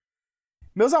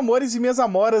Meus amores e minhas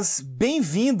amoras,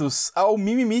 bem-vindos ao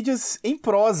Mimimidias em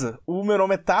prosa. O meu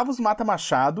nome é Tavos Mata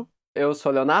Machado. Eu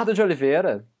sou Leonardo de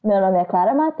Oliveira. Meu nome é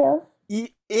Clara Matheus.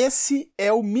 E esse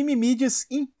é o Mimimidias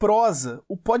em prosa,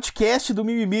 o podcast do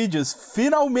Mimimidias.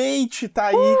 Finalmente tá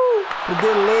aí pro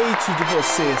deleite de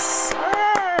vocês.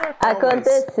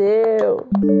 Aconteceu!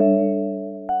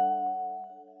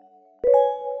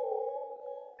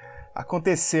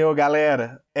 Aconteceu,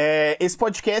 galera. Esse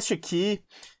podcast aqui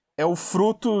é o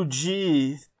fruto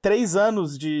de 3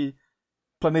 anos de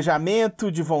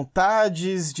planejamento, de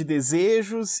vontades, de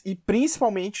desejos e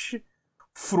principalmente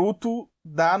fruto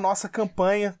da nossa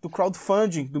campanha do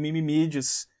crowdfunding do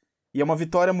Mimimidias. E é uma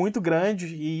vitória muito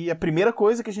grande e a primeira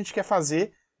coisa que a gente quer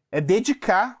fazer é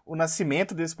dedicar o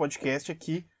nascimento desse podcast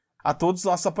aqui a todos os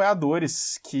nossos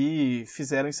apoiadores que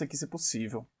fizeram isso aqui ser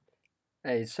possível.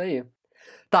 É isso aí.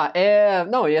 Tá,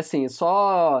 não, e assim,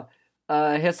 só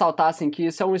ressaltar assim, que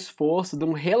isso é um esforço de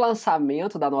um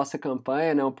relançamento da nossa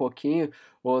campanha, né, um pouquinho.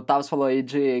 O Tavos falou aí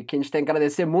de que a gente tem que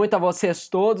agradecer muito a vocês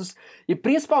todos, e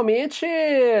principalmente,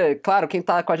 claro, quem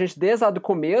tá com a gente desde lá do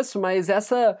começo, mas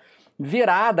essa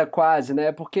virada quase,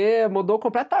 né, porque mudou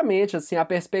completamente, assim, a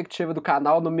perspectiva do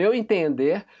canal, no meu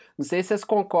entender. Não sei se vocês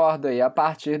concordam aí, a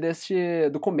partir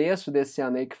do começo desse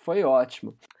ano aí, que foi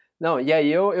ótimo. Não, e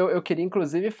aí eu queria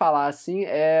inclusive falar assim,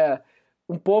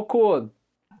 um pouco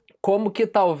como que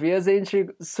talvez a gente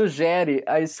sugere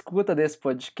a escuta desse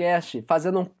podcast,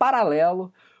 fazendo um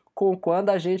paralelo com quando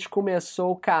a gente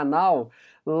começou o canal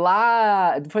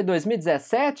lá, foi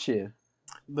 2017?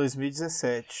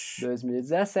 2017.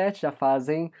 2017, já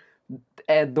fazem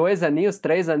 2 aninhos,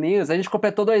 3 aninhos, a gente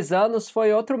completou 2 anos,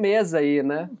 foi outro mês aí,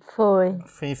 né? Foi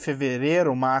em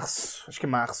fevereiro, março, acho que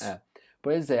março.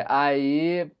 Pois é,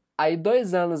 aí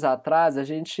 2 anos atrás a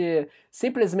gente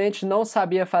simplesmente não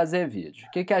sabia fazer vídeo.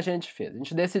 O que a gente fez? A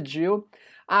gente decidiu,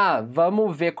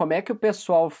 vamos ver como é que o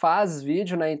pessoal faz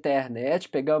vídeo na internet,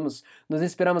 nos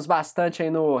inspiramos bastante aí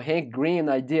no Hank Green,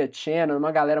 no Idea Channel,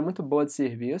 uma galera muito boa de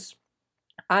serviço.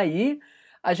 Aí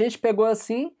a gente pegou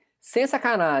assim, sem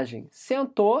sacanagem,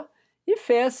 sentou e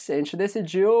fez. A gente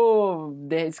decidiu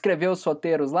escrever os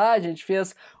roteiros lá, a gente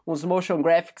fez uns motion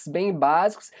graphics bem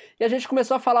básicos e a gente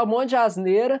começou a falar um monte de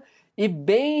asneira e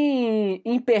bem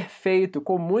imperfeito,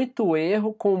 com muito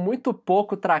erro, com muito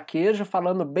pouco traquejo,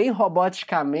 falando bem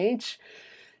roboticamente.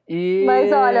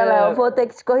 Mas olha, Léo, vou ter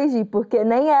que te corrigir, porque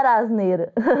nem era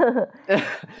asneira.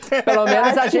 Pelo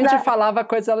menos a gente falava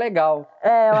coisa legal.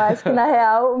 Eu acho que na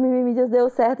real o Mimimidias deu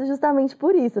certo justamente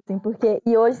por isso, assim, porque...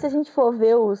 E hoje, se a gente for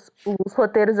ver os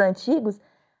roteiros antigos,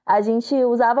 a gente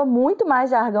usava muito mais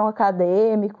jargão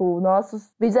acadêmico, nossos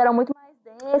vídeos eram muito mais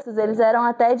densos, eles eram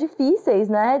até difíceis,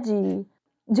 né,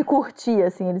 de curtir,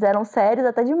 assim, eles eram sérios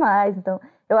até demais, então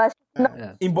eu acho que...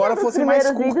 Embora fossem mais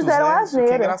curtos, eram né? asneira. Isso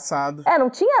que é engraçado. Não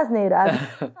tinha asneira.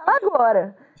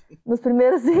 Agora. Nos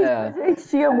primeiros vídeos a gente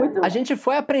tinha muito... A gente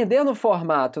foi aprendendo o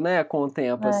formato, né, com o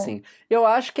tempo, assim. Eu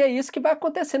acho que é isso que vai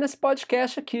acontecer nesse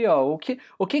podcast aqui, ó. O que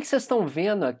vocês estão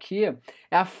vendo aqui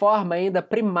é a forma ainda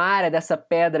primária dessa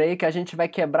pedra aí, que a gente vai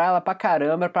quebrar ela pra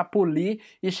caramba, pra polir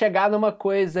e chegar numa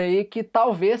coisa aí que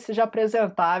talvez seja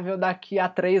apresentável daqui a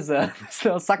 3 anos.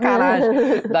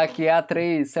 Sacanagem. Daqui a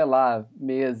 3, sei lá,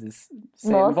 meses.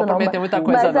 Não vou prometer muita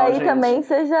coisa mas não, aí gente. Também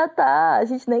você já tá... A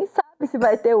gente nem sabe se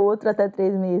vai ter outro até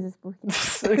 3 meses, porque...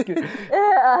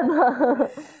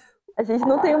 A gente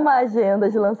não tem uma agenda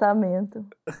de lançamento.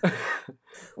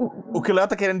 O que o Léo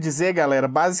tá querendo dizer, galera,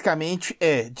 basicamente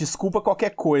desculpa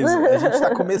qualquer coisa, a gente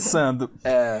tá começando.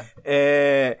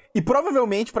 E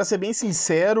provavelmente, pra ser bem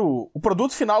sincero, o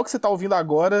produto final que você tá ouvindo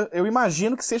agora, eu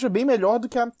imagino que seja bem melhor do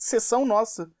que a sessão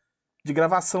nossa de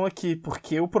gravação aqui,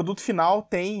 porque o produto final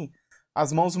tem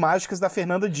as mãos mágicas da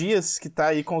Fernanda Dias, que tá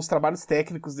aí com os trabalhos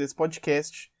técnicos desse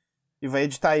podcast. E vai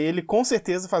editar ele, com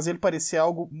certeza, fazer ele parecer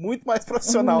algo muito mais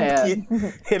profissional do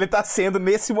que ele tá sendo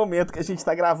nesse momento que a gente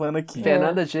tá gravando aqui.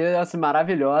 Fernanda Dias,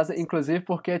 maravilhosa, inclusive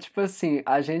porque, tipo assim,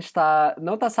 a gente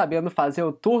não tá sabendo fazer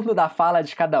o turno da fala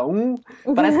de cada um.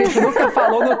 Parece que a gente nunca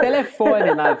falou no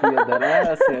telefone na vida, né?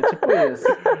 Assim, é tipo isso.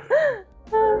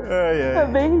 É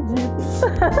bem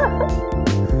ridículo.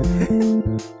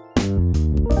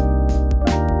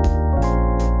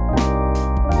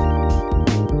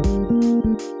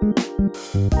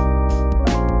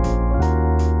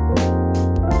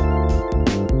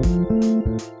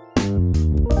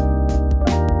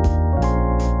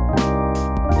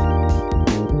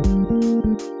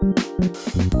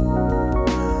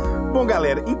 Bom,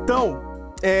 galera, então,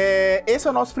 esse é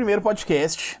o nosso primeiro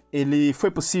podcast. Ele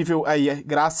foi possível aí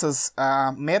graças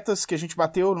a metas que a gente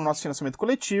bateu no nosso financiamento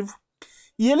coletivo.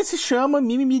 E ele se chama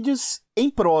Mimimidias em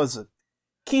Prosa,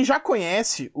 quem já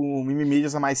conhece o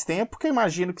Mimimidias há mais tempo, que eu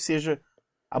imagino que seja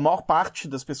a maior parte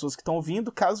das pessoas que estão ouvindo,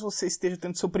 caso você esteja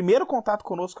tendo seu primeiro contato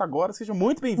conosco agora, seja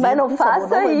muito bem-vindo. Mas não por faça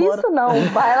favor, não isso, não.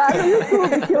 Vai lá no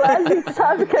YouTube, que lá a gente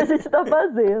sabe o que a gente tá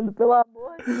fazendo, pelo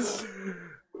amor de Deus.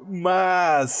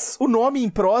 Mas o nome Em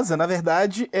Prosa, na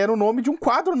verdade, era o nome de um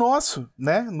quadro nosso,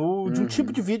 né? De um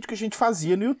tipo de vídeo que a gente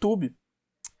fazia no YouTube.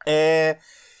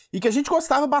 E que a gente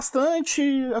gostava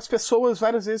bastante, as pessoas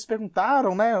várias vezes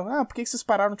perguntaram, né? Por que vocês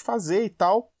pararam de fazer e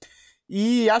tal?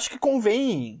 E acho que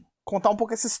convém contar um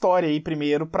pouco essa história aí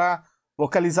primeiro pra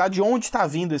localizar de onde tá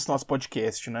vindo esse nosso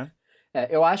podcast, né?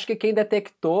 Eu acho que quem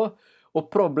detectou o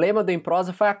problema do Em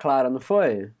Prosa foi a Clara, não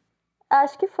foi?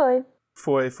 Acho que foi.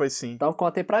 Foi sim. Então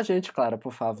conta aí pra gente, Clara,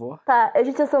 por favor. Tá,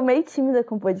 gente, eu sou meio tímida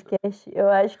com podcast. Eu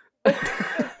acho que o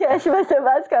podcast vai ser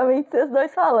basicamente vocês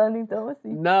dois falando, então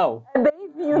assim. Não. É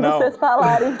bem-vindo vocês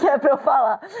falarem que é pra eu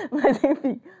falar. Mas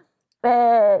enfim.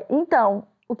 Então,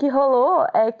 o que rolou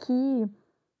é que,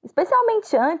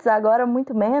 especialmente antes, agora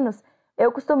muito menos,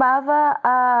 eu costumava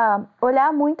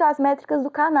olhar muito as métricas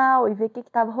do canal e ver o que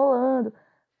estava rolando,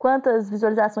 quantas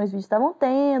visualizações os vídeos estavam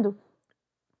tendo,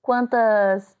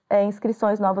 quantas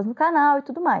inscrições novas no canal e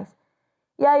tudo mais.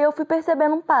 E aí eu fui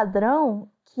percebendo um padrão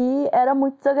que era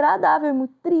muito desagradável e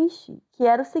muito triste, que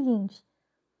era o seguinte: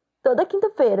 toda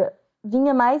quinta-feira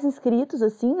vinha mais inscritos,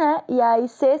 assim, né? E aí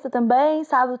sexta também,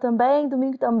 sábado também,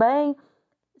 domingo também,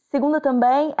 segunda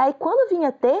também. Aí quando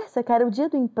vinha terça, que era o dia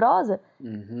do Em Prosa,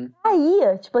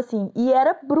 aí, tipo assim, e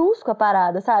era brusco a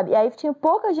parada, sabe? E aí tinha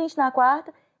pouca gente na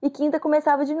quarta e quinta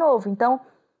começava de novo. Então,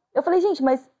 eu falei, gente,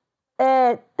 mas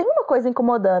tem uma coisa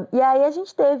incomodando. E aí a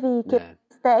gente teve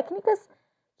técnicas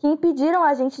que impediram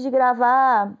a gente de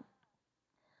gravar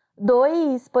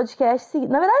 2 podcasts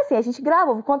seguidos. Na verdade, assim, a gente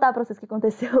gravou, vou contar pra vocês o que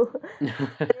aconteceu.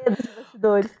 Dos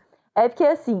bastidores. É porque,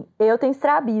 assim, eu tenho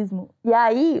estrabismo. E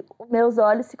aí, meus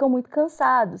olhos ficam muito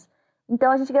cansados.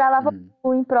 Então, a gente gravava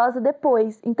o Em Prosa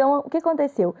depois. Então, o que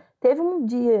aconteceu? Teve um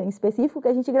dia em específico que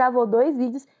a gente gravou 2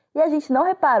 vídeos e a gente não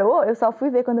reparou, eu só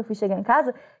fui ver quando eu fui chegar em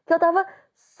casa, que eu tava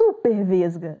super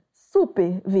vesga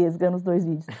nos 2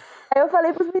 vídeos. Aí eu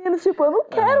falei pros meninos, tipo, eu não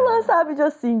quero lançar vídeo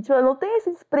assim, tipo, eu não tenho esse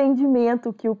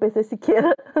desprendimento que o PC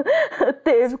Siqueira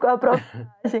teve com a própria.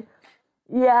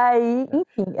 E aí,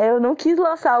 enfim, eu não quis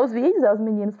lançar os vídeos, aí os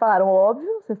meninos falaram,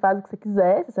 óbvio, você faz o que você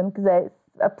quiser, se você não quiser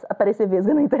aparecer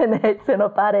vesga na internet, você não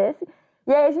aparece.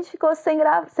 E aí a gente ficou sem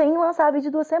lançar vídeo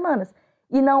 2 semanas.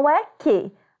 E não é que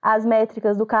as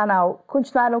métricas do canal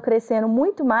continuaram crescendo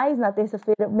muito mais na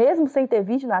terça-feira, mesmo sem ter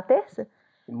vídeo na terça?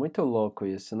 Muito louco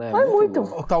isso, né? Foi muito.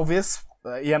 Ou talvez,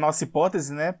 e a nossa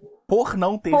hipótese, né? Por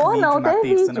não ter vídeo na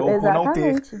terça, né? Ou por não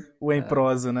ter o Em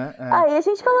Prosa, né? Aí a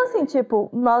gente falou assim, tipo,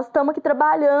 nós estamos aqui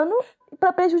trabalhando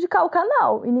pra prejudicar o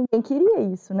canal. E ninguém queria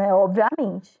isso, né?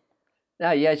 Obviamente.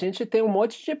 E a gente tem um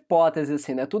monte de hipóteses,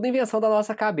 assim, né? Tudo invenção da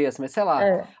nossa cabeça, mas sei lá,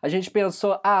 a gente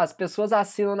pensou, as pessoas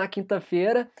assinam na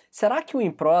quinta-feira, será que o Em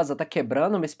Prosa tá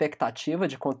quebrando uma expectativa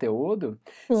de conteúdo?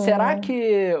 Sim. Será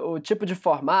que o tipo de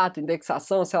formato,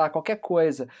 indexação, sei lá, qualquer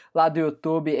coisa lá do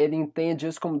YouTube, ele entende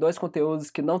isso como 2 conteúdos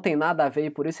que não tem nada a ver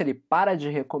e por isso ele para de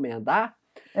recomendar?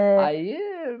 Aí,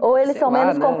 ou eles são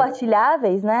menos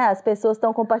compartilháveis, né? As pessoas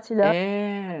estão compartilhando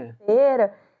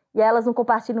e elas não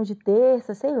compartilham de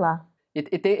terça, sei lá.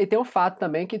 E tem um fato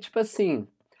também que, tipo assim,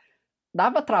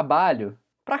 dava trabalho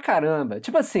pra caramba.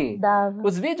 Tipo assim,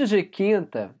 os vídeos de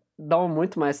quinta dão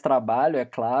muito mais trabalho, é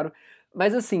claro.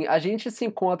 Mas assim, a gente se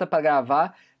encontra pra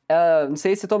gravar. Não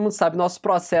sei se todo mundo sabe nosso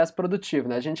processo produtivo,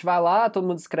 né? A gente vai lá, todo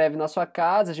mundo escreve na sua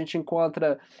casa, a gente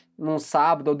encontra num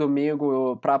sábado ou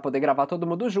domingo pra poder gravar todo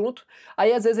mundo junto.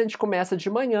 Aí às vezes a gente começa de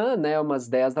manhã, né? Umas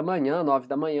 10 da manhã, 9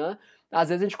 da manhã. Às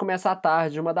vezes a gente começa à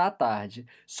tarde, 1 da tarde.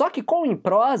 Só que com o Em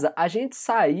Prosa, a gente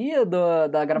saía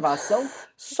da gravação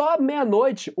só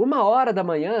meia-noite, 1h da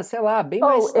manhã, sei lá, bem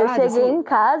mais tarde. Eu cheguei em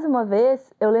casa uma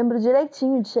vez, eu lembro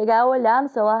direitinho de chegar a olhar no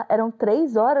celular, eram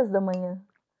 3 horas da manhã.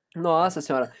 Nossa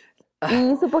senhora.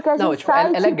 E isso porque a gente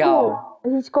sai, legal. A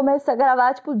gente começa a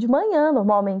gravar, tipo, de manhã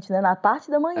normalmente, né? Na parte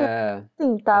da manhã.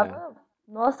 Sim, tava...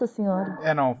 Nossa senhora.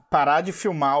 Não, parar de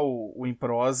filmar o Em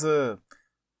Prosa...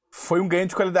 Foi um ganho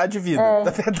de qualidade de vida.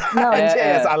 Na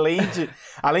verdade,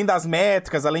 além das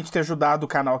métricas, além de ter ajudado o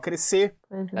canal a crescer,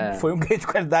 foi um ganho de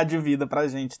qualidade de vida pra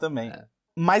gente também.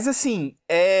 Mas assim,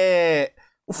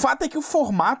 o fato é que o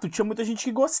formato tinha muita gente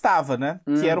que gostava, né?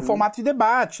 Que era o formato de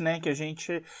debate, né?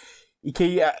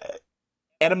 Que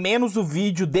era menos o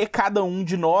vídeo de cada um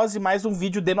de nós e mais um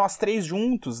vídeo de nós 3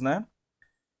 juntos, né?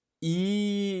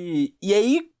 E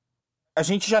aí, a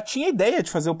gente já tinha ideia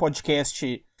de fazer o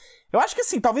podcast. Eu acho que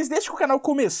assim, talvez desde que o canal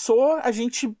começou, a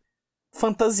gente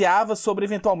fantasiava sobre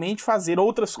eventualmente fazer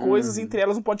outras coisas, entre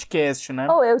elas um podcast, né?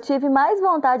 Eu tive mais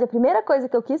vontade, a primeira coisa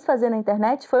que eu quis fazer na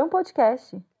internet foi um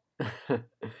podcast.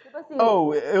 Tipo assim,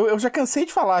 eu já cansei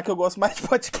de falar que eu gosto mais de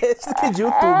podcast do que de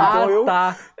YouTube. Então eu,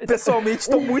 pessoalmente,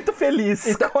 estou muito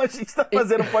feliz com a gente estar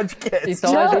fazendo um podcast.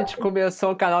 Então a gente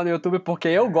começou o canal no YouTube porque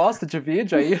eu gosto de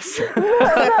vídeo, é isso?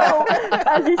 Não,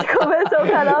 a gente começou o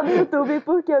canal no YouTube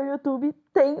porque o YouTube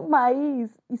tem mais,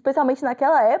 especialmente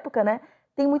naquela época, né?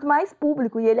 Tem muito mais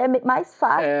público e ele é mais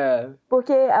fácil.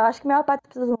 Porque eu acho que a maior parte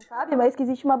das pessoas não sabe, mas que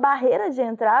existe uma barreira de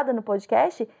entrada no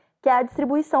podcast, que é a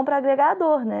distribuição para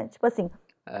agregador, né? Tipo assim,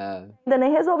 ainda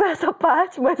nem resolveu essa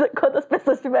parte, mas quando as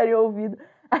pessoas tiverem ouvido,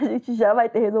 a gente já vai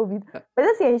ter resolvido. Mas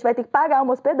assim, a gente vai ter que pagar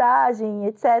uma hospedagem,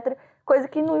 etc. Coisa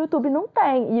que no YouTube não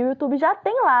tem. E o YouTube já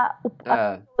tem lá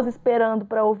as pessoas esperando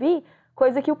para ouvir,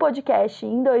 coisa que o podcast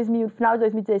no final de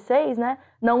 2016, né,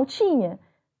 não tinha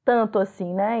tanto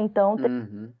assim, né? Então,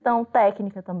 tem questão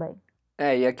técnica também.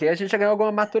 E aqui a gente já ganhou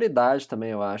alguma maturidade também,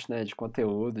 eu acho, né? De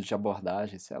conteúdo, de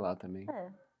abordagem, sei lá, também.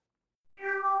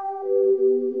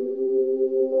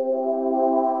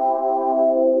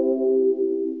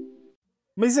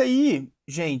 Mas aí,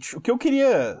 gente, o que eu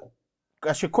queria,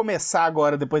 acho que começar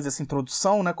agora, depois dessa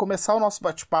introdução, né? Começar o nosso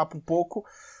bate-papo um pouco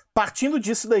partindo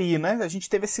disso daí, né? A gente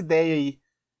teve essa ideia aí.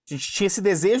 A gente tinha esse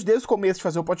desejo desde o começo de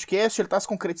fazer o podcast, ele tá se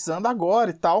concretizando agora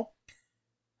e tal.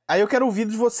 Aí eu quero ouvir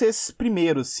de vocês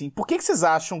primeiro, assim. Por que vocês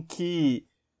acham que...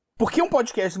 Por que um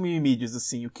podcast do Mimimidias,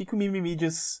 assim? O que o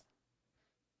Mimimidias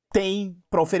tem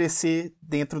pra oferecer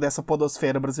dentro dessa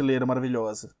podosfera brasileira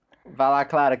maravilhosa? Vai lá,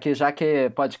 Clara, que já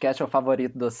que podcast é o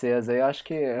favorito de vocês, aí eu acho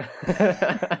que...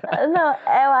 Não,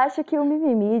 eu acho que o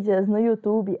Mimimidias no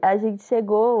YouTube, a gente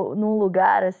chegou num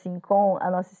lugar, assim, com a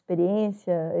nossa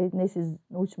experiência nesses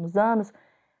últimos anos,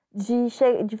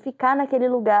 de ficar naquele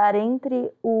lugar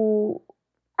entre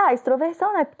a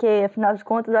extroversão, né? Porque, afinal de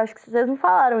contas, eu acho que vocês não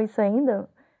falaram isso ainda,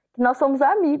 que nós somos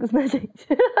amigos, né, gente?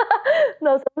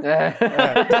 Nós somos,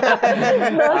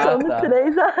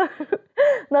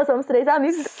 nós somos três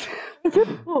amigos.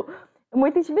 Tipo,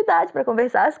 muita intimidade pra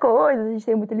conversar as coisas, a gente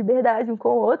tem muita liberdade um com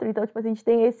o outro, então, tipo, a gente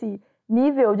tem esse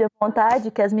nível de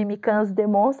vontade que as mimicãs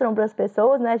demonstram pras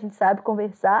pessoas, né? A gente sabe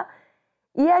conversar.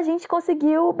 E a gente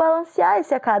conseguiu balancear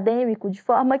esse acadêmico de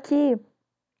forma que,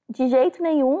 de jeito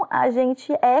nenhum, a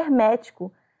gente é hermético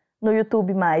no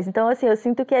YouTube mais. Então, assim, eu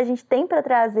sinto que a gente tem para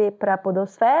trazer para a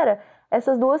podosfera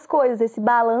essas duas coisas, esse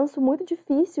balanço muito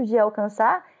difícil de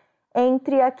alcançar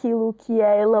entre aquilo que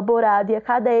é elaborado e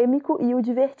acadêmico e o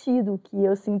divertido, que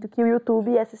eu sinto que o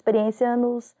YouTube, essa experiência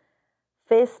nos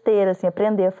fez ter, assim,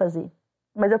 aprender a fazer.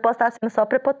 Mas eu posso estar sendo só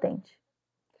prepotente.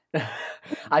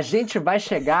 A gente vai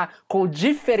chegar com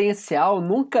diferencial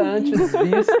nunca antes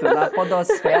visto na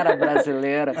podosfera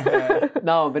brasileira.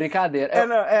 Não, brincadeira.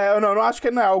 Eu não acho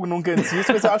que não é algo nunca antes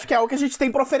visto, mas eu acho que é algo que a gente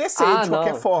tem pra oferecer de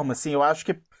qualquer forma, assim. Eu acho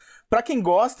que pra quem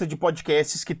gosta de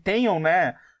podcasts que tenham,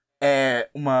 né,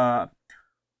 uma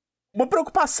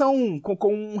preocupação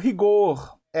com um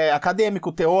rigor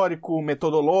acadêmico, teórico,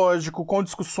 metodológico, com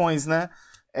discussões, né,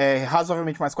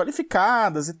 razoavelmente mais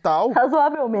qualificadas e tal.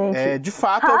 Razoavelmente. De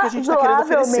fato, é o que a gente tá querendo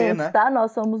oferecer, né? Tá?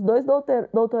 Nós somos 2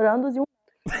 doutorandos e um...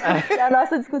 E a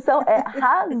nossa discussão é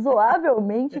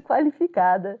razoavelmente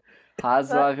qualificada.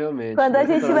 Razoavelmente. Quando a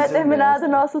gente tiver terminado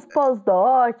nossos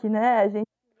pós-doc, né? A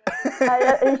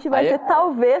gente vai ser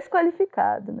talvez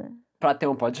qualificado, né? Pra ter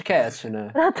um podcast, né?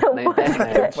 Pra ter um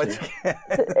podcast.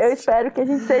 Eu espero que a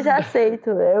gente seja aceito.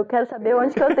 Eu quero saber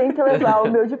onde que eu tenho que levar o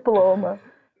meu diploma.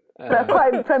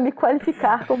 Pra me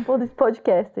qualificar como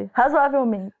podcaster.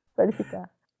 Razoavelmente qualificar.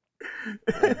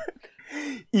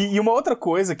 E uma outra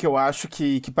coisa que eu acho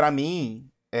que pra mim,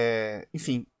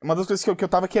 enfim, uma das coisas que eu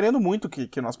tava querendo muito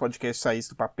que o nosso podcast saísse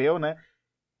do papel, né,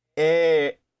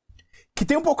 que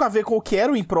tem um pouco a ver com o que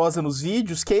era o Em Prosa nos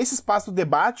vídeos, que é esse espaço do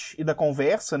debate e da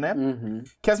conversa, né,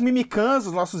 que as mimicãs,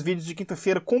 os nossos vídeos de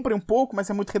quinta-feira, cumprem um pouco, mas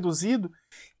é muito reduzido,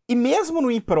 e mesmo no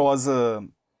Em Prosa,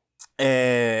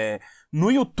 no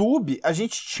YouTube, a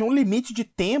gente tinha um limite de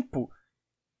tempo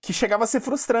que chegava a ser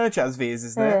frustrante às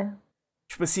vezes, né?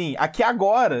 Tipo assim, aqui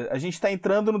agora, a gente tá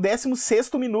entrando no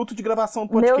 16º minuto de gravação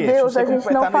do podcast. Meu Deus, a gente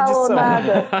não falou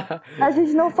nada. A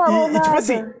gente não falou nada. Tipo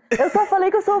assim, eu só falei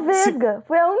que eu sou vesga.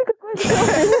 Foi a única coisa que eu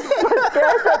fiz no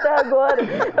podcast até agora.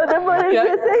 Eu demorei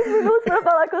 16 minutos pra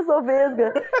falar que eu sou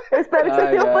vesga. Eu espero que você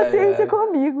tenha paciência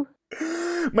comigo.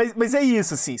 Mas é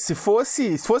isso, assim, se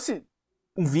fosse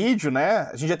um vídeo, né,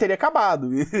 a gente já teria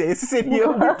acabado. Esse seria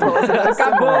o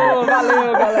Acabou,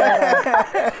 valeu, galera.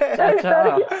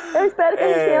 Eu espero que a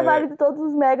gente tenha válido todos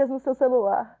os megas no seu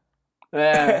celular.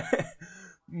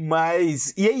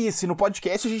 Mas, e é isso, e no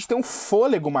podcast a gente tem um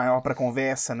fôlego maior pra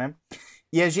conversa, né?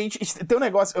 E a gente... Tem um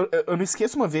negócio... Eu não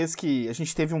esqueço uma vez que a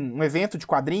gente teve um evento de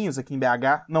quadrinhos aqui em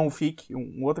BH, não o FIC,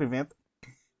 um outro evento,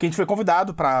 que a gente foi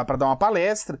convidado pra dar uma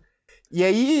palestra. E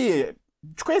aí, a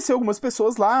gente conheceu algumas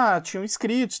pessoas lá, tinham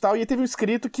inscritos e tal, e aí teve um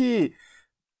inscrito que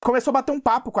começou a bater um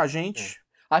papo com a gente.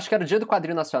 Acho que era o Dia do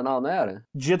Quadrinho Nacional, não era?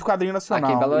 Dia do Quadrinho Nacional.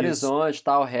 Aqui em Belo Horizonte,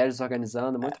 tal, o Regis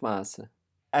organizando, muito massa.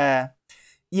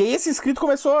 E aí esse inscrito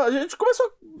a gente começou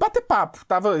a bater papo.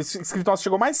 Esse inscrito nosso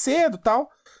chegou mais cedo e tal,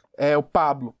 o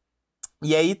Pablo.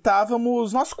 E aí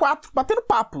estávamos nós 4 batendo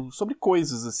papo sobre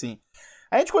coisas, assim.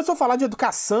 Aí a gente começou a falar de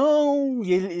educação,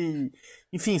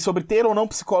 enfim, sobre ter ou não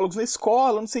psicólogos na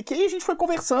escola, não sei o quê, e a gente foi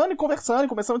conversando, e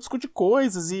começamos a discutir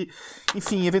coisas, e,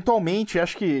 enfim, eventualmente,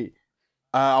 acho que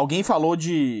alguém falou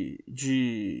de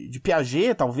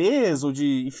Piaget, talvez, ou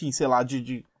de, enfim, sei lá,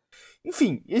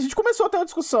 Enfim, e a gente começou a ter uma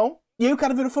discussão, e aí o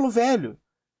cara virou e falou, velho,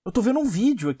 eu tô vendo um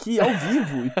vídeo aqui, ao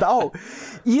vivo, e tal,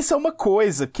 e isso é uma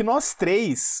coisa que nós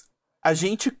 3, a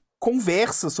gente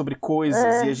conversa sobre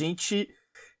coisas, e a gente...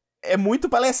 É muito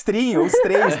palestrinho, os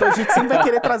 3. Então a gente sempre vai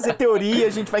querer trazer teoria,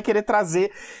 a gente vai querer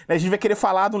trazer... Né, a gente vai querer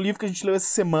falar de um livro que a gente leu essa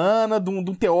semana, de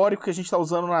um teórico que a gente tá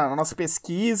usando na nossa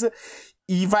pesquisa,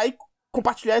 e vai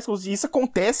compartilhar isso. E isso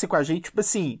acontece com a gente, tipo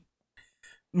assim,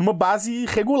 numa base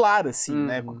regular, assim,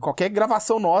 né? Qualquer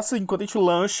gravação nossa, enquanto a gente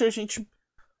lancha, a gente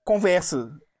conversa,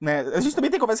 né? A gente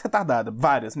também tem conversa retardada,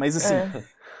 várias, mas assim...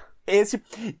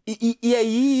 E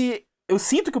aí... Eu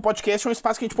sinto que o podcast é um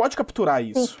espaço que a gente pode capturar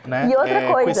isso, né? E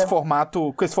outra coisa...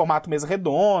 Com esse formato mesa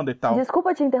redonda e tal.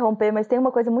 Desculpa te interromper, mas tem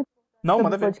uma coisa muito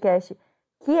sobre o podcast,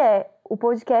 que é, o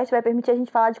podcast vai permitir a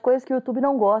gente falar de coisas que o YouTube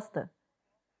não gosta.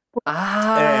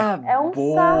 É um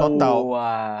saco. Total.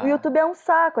 O YouTube é um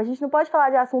saco. A gente não pode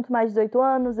falar de assunto mais de 18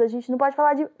 anos, a gente não pode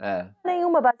falar de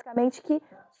nenhuma, basicamente, que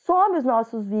some os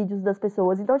nossos vídeos das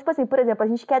pessoas. Então, tipo assim, por exemplo, a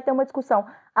gente quer ter uma discussão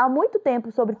há muito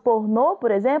tempo sobre pornô, por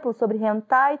exemplo, sobre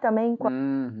hentai também,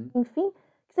 enfim.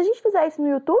 Se a gente fizer isso no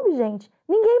YouTube, gente,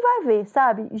 ninguém vai ver,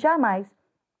 sabe? Jamais.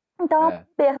 Então, a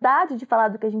liberdade de falar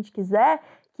do que a gente quiser,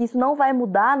 que isso não vai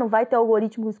mudar, não vai ter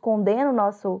algoritmo escondendo o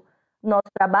nosso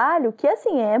trabalho, que,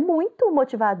 assim, é muito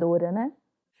motivadora, né?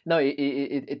 Não,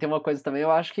 e tem uma coisa também,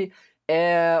 eu acho que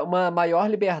é uma maior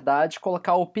liberdade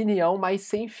colocar opinião mais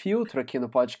sem filtro aqui no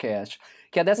podcast.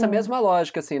 Que é dessa mesma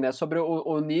lógica, assim, né? Sobre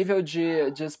o nível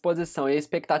de exposição e a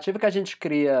expectativa que a gente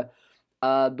cria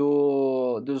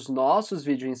dos nossos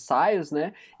vídeo-ensaios,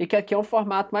 né? E que aqui é um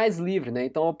formato mais livre, né?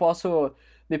 Então eu posso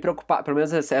me preocupar, pelo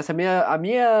menos essa é a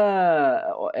minha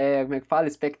como é que fala?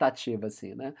 Expectativa,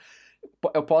 assim, né?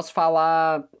 Eu posso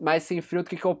falar mais sem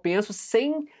filtro o que eu penso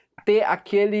sem ter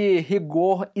aquele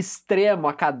rigor extremo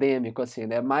acadêmico, assim,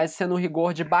 né? Mais sendo um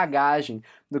rigor de bagagem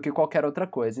do que qualquer outra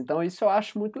coisa. Então isso eu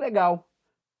acho muito legal.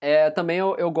 Também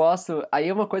eu gosto... Aí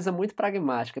é uma coisa muito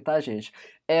pragmática, tá, gente?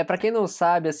 Pra quem não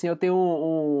sabe, assim, eu tenho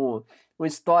um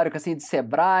histórico, assim, de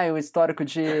Sebrae, um histórico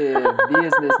de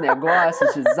business,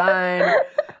 negócios, design...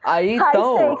 Aí,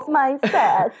 então... High stakes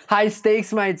mindset. High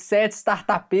stakes mindset,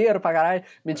 startupeiro pra caralho.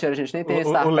 Mentira, a gente nem tem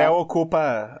startup. O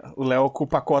Léo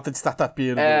ocupa a cota de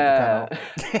startupeiro do canal.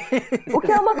 O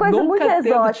que é uma coisa muito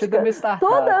exótica.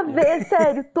 Toda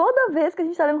vez que a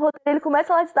gente tá lendo o roteiro, ele começa a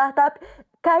falar de startup,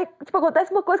 cai, tipo,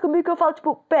 acontece uma coisa comigo que eu falo,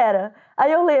 tipo, pera.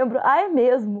 Aí eu lembro, é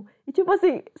mesmo. E tipo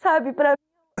assim, sabe, pra mim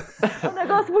é um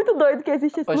negócio muito doido que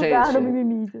existe esse lugar no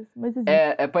Mimimidias. Mas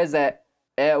existe. Pois é.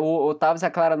 O Tavis e a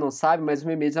Clara não sabem, mas o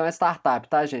Mimimidias é uma startup,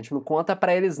 tá, gente? Não conta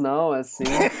pra eles não, assim.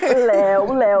 Léo.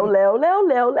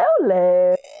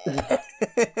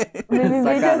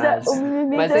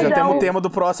 Mas já temos o tema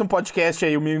do próximo podcast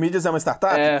aí. O Mimimidias é uma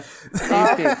startup?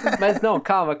 Enfim, mas não,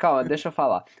 calma, deixa eu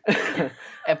falar.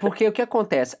 É porque o que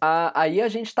acontece? Aí a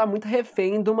gente tá muito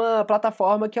refém de uma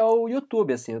plataforma que é o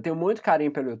YouTube, assim. Eu tenho muito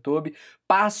carinho pelo YouTube,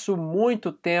 passo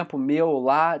muito tempo meu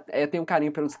lá, tenho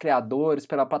carinho pelos criadores,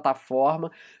 pela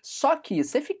plataforma. Só que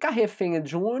você ficar refém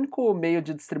de um único meio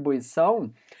de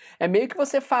distribuição, é meio que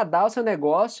você fadar o seu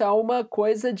negócio a uma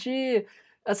coisa de...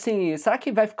 Assim, será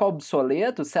que vai ficar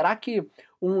obsoleto? Será que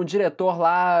um diretor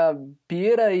lá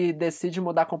pira e decide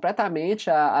mudar completamente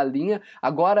a linha?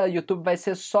 Agora o YouTube vai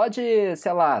ser só de,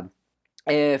 sei lá,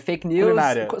 fake news...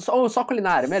 Culinária. Só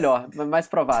culinária, melhor, mais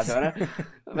provável, né?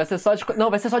 Vai ser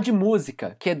só de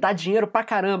música, que dá dinheiro pra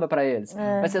caramba pra eles.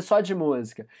 Vai ser só de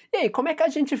música. E aí, como é que a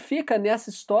gente fica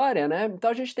nessa história, né? Então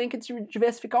a gente tem que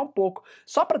diversificar um pouco.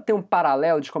 Só pra ter um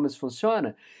paralelo de como isso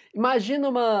funciona, imagina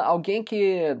alguém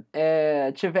que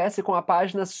tivesse com a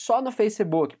página só no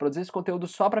Facebook, produzisse conteúdo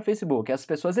só pra Facebook. Essas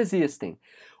pessoas existem.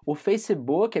 O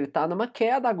Facebook, ele tá numa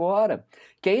queda agora.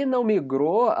 Quem não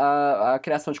migrou a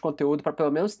criação de conteúdo para pelo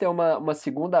menos ter uma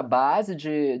segunda base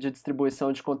de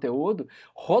distribuição de conteúdo,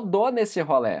 rodou nesse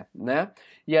rolê, né?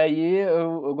 E aí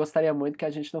eu gostaria muito que a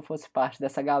gente não fosse parte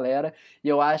dessa galera, e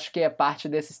eu acho que é parte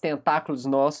desses tentáculos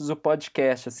nossos o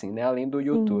podcast, assim, né? Além do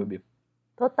YouTube.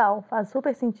 Total, faz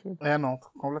super sentido. Não,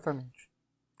 completamente.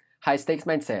 High Stakes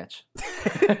Mindset.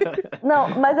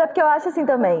 Não, mas é porque eu acho assim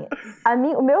também,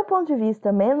 o meu ponto de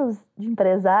vista, menos de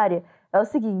empresária, é o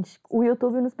seguinte, o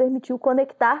YouTube nos permitiu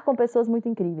conectar com pessoas muito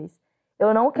incríveis.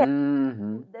 Eu não quero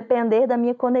depender da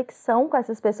minha conexão com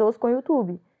essas pessoas com o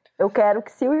YouTube. Eu quero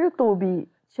que se o YouTube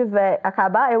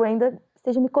acabar, eu ainda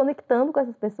esteja me conectando com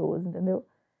essas pessoas, entendeu?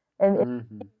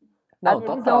 Não, a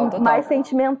visão total. mais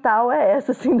sentimental é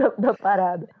essa, assim, da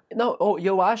parada. Não, e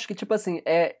eu acho que, tipo assim,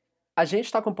 a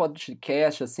gente tá com um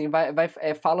podcast, assim,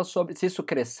 fala sobre se isso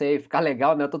crescer e ficar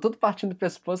legal, né? Eu tô tudo partindo do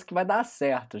pressuposto que vai dar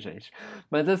certo, gente.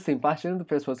 Mas, assim, partindo do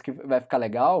pressuposto que vai ficar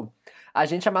legal, a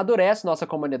gente amadurece nossa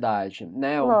comunidade,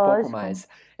 né? Pouco mais.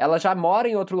 Ela já mora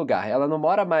em outro lugar. Ela não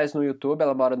mora mais no YouTube,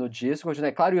 ela mora no Discord,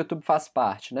 né? Claro, o YouTube faz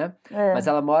parte, né? Mas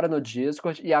ela mora no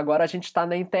Discord e agora a gente tá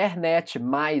na internet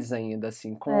mais ainda,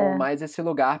 assim, com mais esse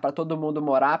lugar pra todo mundo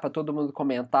morar, pra todo mundo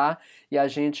comentar e a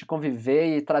gente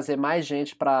conviver e trazer mais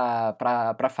gente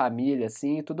pra família,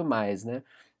 assim, e tudo mais, né?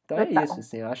 Então é isso,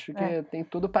 assim, eu acho que tem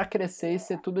tudo pra crescer e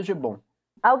ser tudo de bom.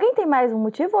 Alguém tem mais um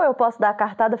motivo ou eu posso dar a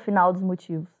cartada final dos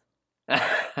motivos?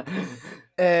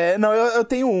 Não, eu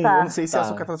tenho um. Eu não sei se é a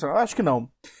sua cartada final. Eu acho que não.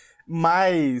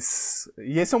 Mas...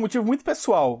 E esse é um motivo muito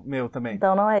pessoal meu também.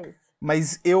 Então não é isso.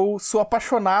 Mas eu sou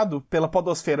apaixonado pela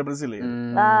podosfera brasileira.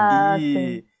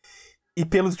 Sim. E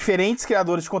pelos diferentes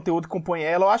criadores de conteúdo que compõem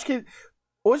ela. Eu acho que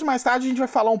hoje, mais tarde, a gente vai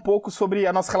falar um pouco sobre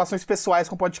as nossas relações pessoais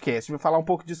com o podcast. A gente vai falar um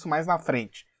pouco disso mais na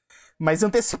frente. Mas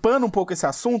antecipando um pouco esse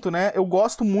assunto, né? Eu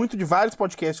gosto muito de vários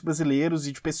podcasts brasileiros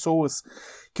e de pessoas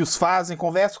que os fazem.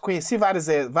 Conheci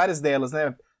várias delas,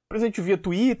 né? Presente via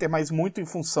Twitter, mas muito em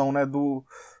função, né, do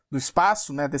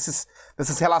espaço, né? Dessas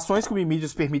relações que o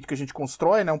mimimidias permite que a gente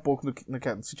constrói, né? Um pouco no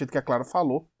sentido que a Clara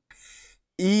falou.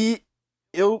 E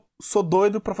eu sou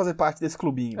doido pra fazer parte desse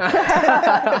clubinho.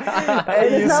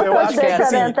 Eles não estão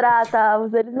deixando entrar, tá?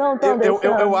 Eles não estão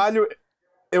deixando.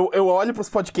 Eu olho pros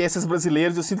podcasts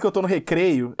brasileiros e eu sinto que eu tô no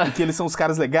recreio e que eles são os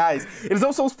caras legais. Eles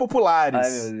não são os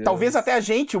populares. Ai, talvez até a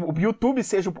gente, o YouTube,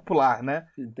 seja o popular, né?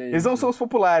 Entendi. Eles não são os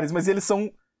populares, mas eles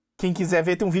são... Quem quiser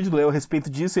ver, tem um vídeo do Léo a respeito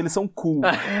disso, eles são cool.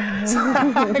 Tá.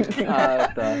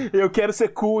 Eu quero ser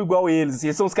cool igual eles. E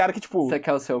eles são os caras que, tipo... Você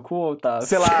quer o seu cool, tá?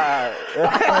 Sei lá...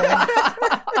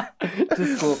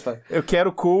 Desculpa. Eu quero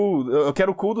o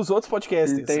cool dos outros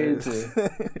podcasters. Entendi.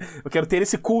 Eu quero ter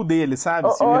esse cool deles, sabe?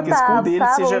 Eu quero que esse cool deles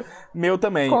seja meu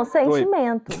também.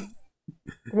 Consentimento.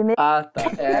 Primeiro, tá.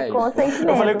 Consentimento.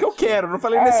 Eu falei o que eu quero, não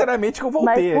falei necessariamente que eu vou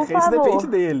ter. Isso depende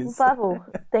deles. Por favor,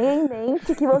 tenha em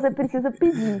mente que você precisa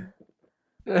pedir.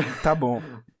 Tá bom.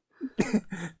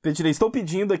 Pedirei, estou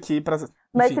pedindo aqui pra...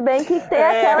 Mas se bem que tem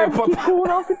aquela de que cu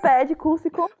não se pede, cu se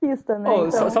conquista, né?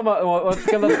 Então... Só uma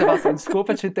pequena observação,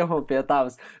 desculpa te interromper,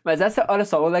 Tavos. Mas olha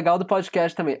só, o legal do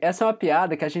podcast também, essa é uma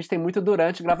piada que a gente tem muito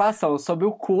durante a gravação, sobre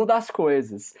o cu das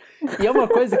coisas. E é uma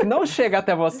coisa que não chega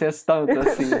até vocês tanto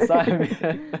assim, sabe?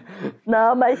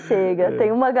 Não, mas chega.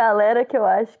 Tem uma galera que eu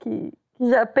acho que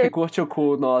já que curte o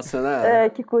cu nosso, né?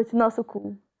 Que curte nosso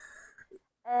cu.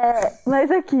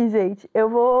 Mas aqui, gente, eu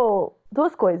vou...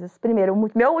 Duas coisas. Primeiro,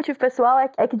 meu motivo pessoal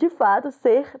é que, de fato,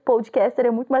 ser podcaster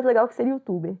é muito mais legal que ser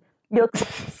youtuber. E eu tô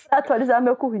pra atualizar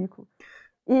meu currículo.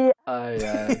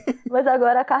 Mas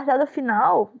agora, a cartada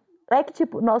final é que,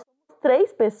 tipo, nós somos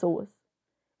 3 pessoas.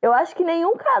 Eu acho que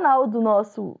nenhum canal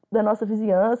da nossa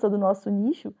vizinhança, do nosso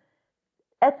nicho,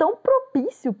 é tão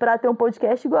propício pra ter um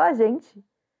podcast igual a gente.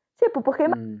 Tipo, porque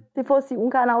se fosse um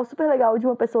canal super legal de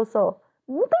uma pessoa só,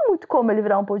 não tem muito como ele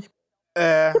virar um podcast.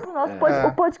 Tipo,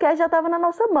 o podcast já tava na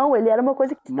nossa mão, ele era uma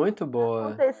coisa que muito boa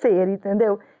acontecer,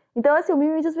 entendeu? Então, assim, o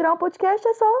mimimidias virar um podcast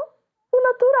é só o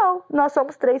natural. Nós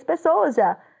somos 3 pessoas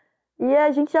já. E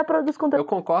a gente já produz conteúdo. Eu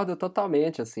concordo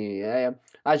totalmente, assim.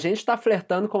 A gente tá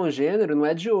flertando com o gênero, não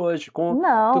é de hoje.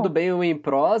 Não. Tudo bem o em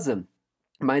prosa,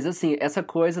 mas, assim, essa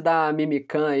coisa da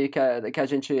mimicã aí que a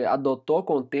gente adotou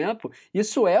com o tempo,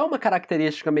 isso é uma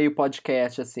característica meio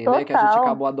podcast, assim, total, né? Que a gente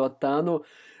acabou adotando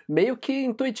meio que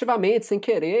intuitivamente, sem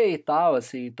querer e tal,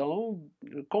 assim. Então,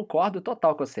 eu concordo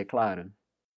total com você, claro.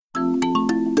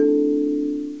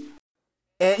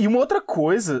 E uma outra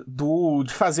coisa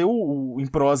de fazer o em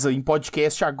prosa em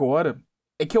podcast agora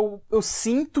é que eu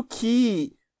sinto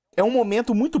que é um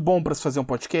momento muito bom pra se fazer um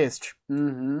podcast.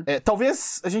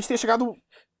 Talvez a gente tenha chegado um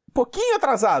pouquinho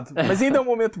atrasado, mas ainda é um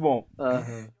momento bom.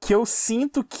 Que eu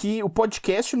sinto que o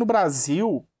podcast no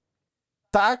Brasil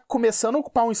tá começando a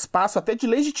ocupar um espaço até de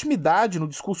legitimidade no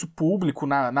discurso público,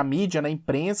 na mídia, na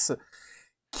imprensa,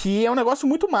 que é um negócio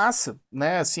muito massa,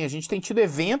 né? Assim, a gente tem tido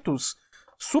eventos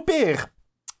super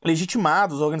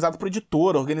legitimados, organizados por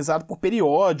editora, organizados por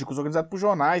periódicos, organizados por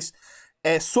jornais,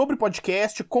 sobre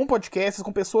podcast, com podcasts,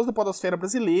 com pessoas da podosfera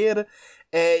brasileira.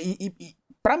 E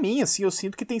para mim, assim, eu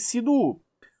sinto que tem sido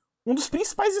um dos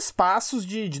principais espaços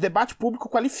de debate público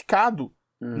qualificado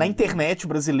na internet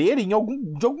brasileira e de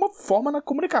alguma forma na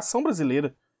comunicação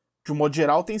brasileira. De um modo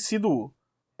geral, tem sido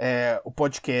o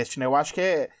podcast, né? Eu acho que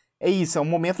é isso, é um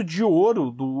momento de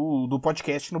ouro do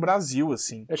podcast no Brasil,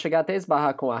 assim. Eu cheguei até a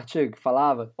esbarrar com um artigo que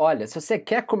falava, olha, se você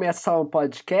quer começar um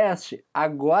podcast,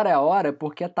 agora é a hora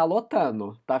porque tá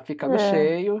lotando, tá ficando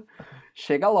cheio,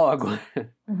 chega logo.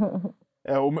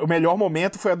 O melhor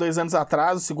momento foi há 2 anos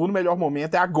atrás, o segundo melhor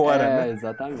momento é agora, né?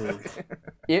 Exatamente.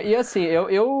 E assim,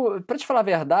 eu pra te falar a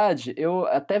verdade,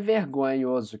 até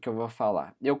vergonhoso que eu vou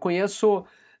falar. Eu conheço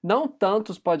não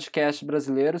tantos podcasts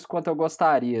brasileiros quanto eu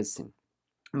gostaria, assim.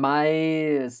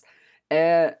 Mas,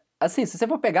 assim, se você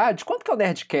for pegar, de quanto que é o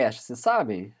Nerdcast, vocês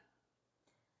sabem?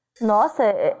 Nossa,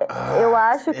 eu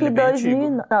acho que é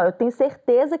 2009... Não, eu tenho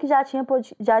certeza que já tinha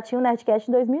o Nerdcast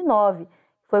em 2009.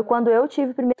 Foi quando eu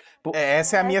tive o primeiro...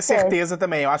 Essa é a minha certeza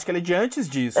também. Eu acho que ele é de antes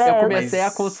disso. Eu comecei a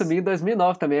consumir em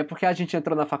 2009 também. É porque a gente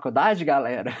entrou na faculdade,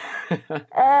 galera?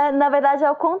 Na verdade,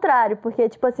 é o contrário. Porque,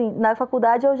 tipo assim, na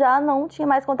faculdade eu já não tinha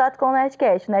mais contato com o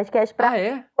Nerdcast. O Nerdcast pra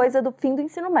coisa do fim do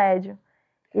ensino médio.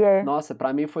 Nossa,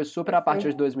 pra mim foi super a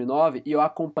partir de 2009 e eu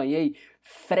acompanhei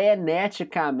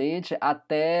freneticamente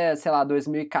até, sei lá,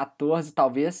 2014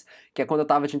 talvez, que é quando eu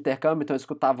tava de intercâmbio, então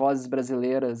escutar vozes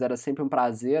brasileiras era sempre um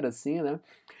prazer, assim, né?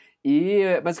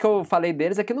 Mas o que eu falei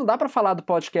deles é que não dá pra falar do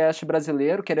podcast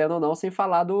brasileiro, querendo ou não, sem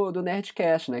falar do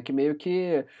Nerdcast, né? Que meio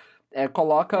que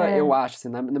coloca, eu acho, assim,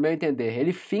 no meu entender,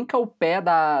 ele finca o pé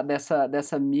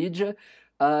dessa mídia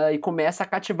e começa a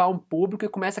cativar um público e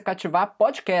começa a cativar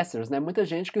podcasters, né? Muita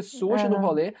gente que surge no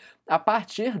rolê a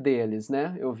partir deles,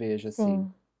 né? Eu vejo, assim.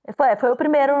 Sim. Foi o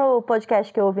primeiro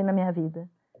podcast que eu ouvi na minha vida.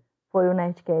 Foi o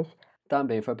Nerdcast.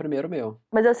 Também foi o primeiro meu.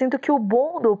 Mas eu sinto que o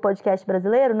boom do podcast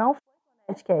brasileiro não foi o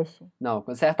Nerdcast. Não,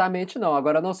 certamente não.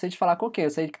 Agora eu não sei te falar com quem.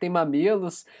 Eu sei que tem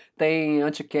Mamilos, tem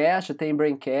Anticast, tem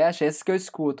Braincast, esses que eu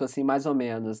escuto, assim, mais ou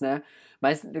menos, né?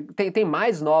 Mas tem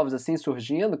mais novos, assim,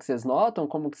 surgindo, que vocês notam?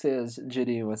 Como que vocês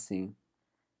diriam, assim?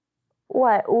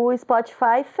 O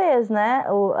Spotify fez, né,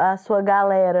 a sua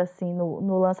galera, assim,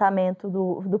 no lançamento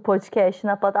do podcast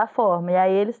na plataforma. E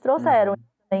aí eles trouxeram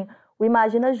também o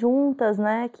Imagina Juntas,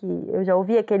 né, que eu já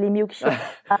ouvi, aquele Milkshake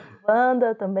da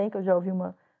banda também, que eu já ouvi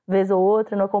uma vez ou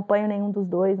outra. Não acompanho nenhum dos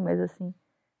dois, mas, assim,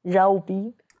 já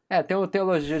ouvi. Tem o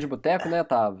Teologia de Boteco, né,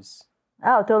 Tavos?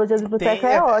 O Teologia de Boteco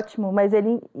é ótimo, mas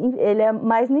ele é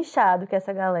mais nichado que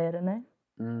essa galera, né?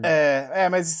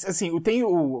 Mas assim,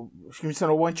 acho que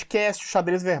mencionou o Anticast, o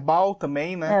Xadrez Verbal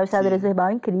também, né? O Xadrez Verbal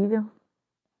é incrível.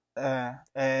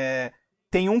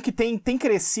 Tem um que tem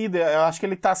crescido, eu acho que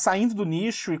ele tá saindo do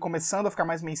nicho e começando a ficar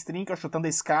mais mainstream, que é o Chutando a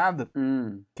Escada,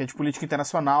 que é de política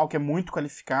internacional, que é muito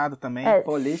qualificado também.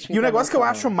 Política e o negócio que eu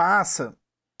acho massa,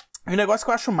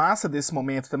 desse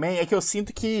momento também, é que eu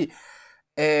sinto que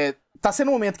tá sendo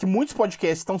um momento que muitos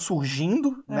podcasts estão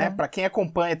surgindo, né? Pra quem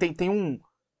acompanha, tem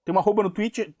uma arroba no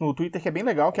Twitter que é bem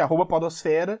legal, que é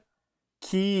 @podosfera,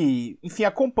 que, enfim,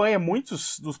 acompanha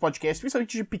muitos dos podcasts,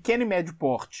 principalmente de pequeno e médio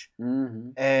porte.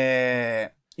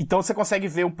 Então você consegue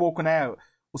ver um pouco, né,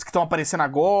 os que estão aparecendo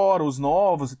agora, os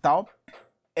novos e tal.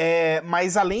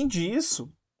 Mas além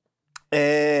disso,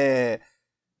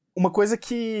 uma coisa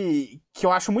que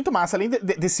eu acho muito massa, além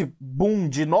desse boom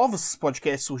de novos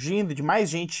podcasts surgindo, de mais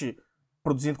gente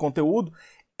produzindo conteúdo,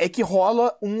 é que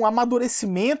rola um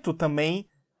amadurecimento também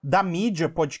da mídia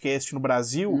podcast no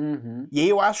Brasil. E aí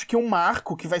eu acho que um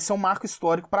marco, que vai ser um marco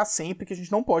histórico para sempre, que a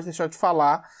gente não pode deixar de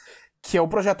falar, que é o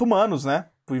Projeto Humanos, né?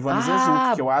 Do Ivan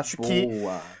Zezuc, que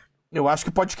eu acho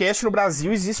que podcast no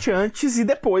Brasil existe antes e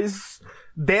depois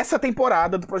dessa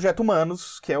temporada do Projeto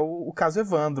Humanos, que é o caso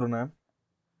Evandro, né?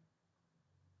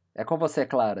 É com você,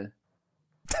 Clara.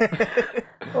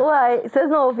 Uai, vocês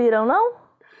não ouviram, não?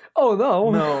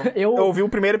 Não. Eu ouvi o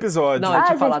primeiro episódio. Não,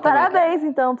 gente, parabéns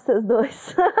então pra vocês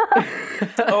dois.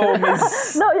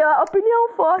 Mas... Não, e a opinião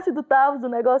forte do Tavos, do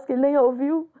negócio que ele nem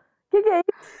ouviu. O que é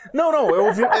isso? Não, eu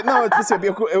ouvi... Não,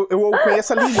 eu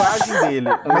conheço a linguagem dele,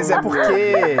 mas é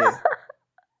porque...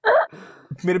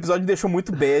 O primeiro episódio me deixou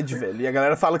muito bad, velho. E a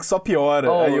galera fala que só piora.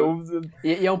 Aí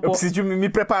eu preciso de me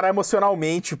preparar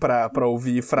emocionalmente pra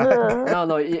ouvir fraca.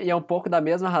 Não, e é um pouco da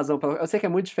mesma razão. Eu sei que é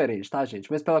muito diferente, tá, gente?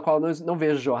 Mas pela qual eu não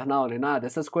vejo jornal nem nada,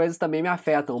 essas coisas também me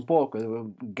afetam um pouco.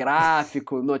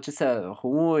 Gráfico, notícia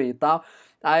ruim e tal.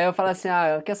 Aí eu falo assim,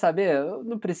 quer saber? Eu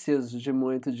não preciso de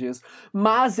muito disso.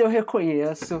 Mas eu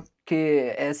reconheço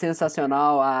que é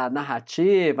sensacional a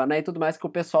narrativa, né, e tudo mais que o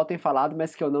pessoal tem falado,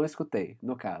 mas que eu não escutei,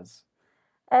 no caso.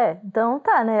 Então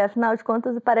tá, né? Afinal de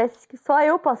contas, parece que só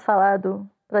eu posso falar do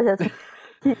Projeto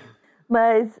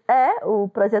Mas o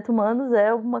Projeto Humanos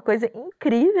é uma coisa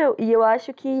incrível e eu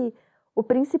acho que a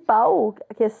principal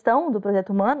questão do Projeto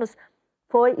Humanos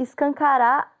foi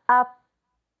escancarar a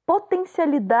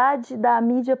potencialidade da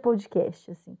mídia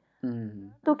podcast, assim.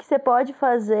 Do que você pode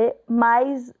fazer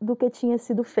mais do que tinha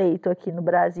sido feito aqui no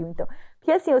Brasil, então.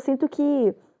 Porque, assim, eu sinto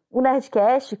que o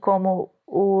Nerdcast, como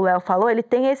o Léo falou, ele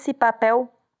tem esse papel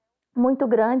muito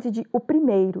grande de o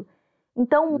primeiro.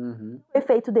 Então, o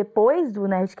efeito depois do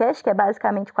Nerdcast, que é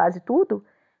basicamente quase tudo,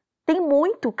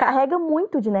 carrega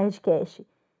muito de Nerdcast.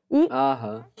 E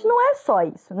não é só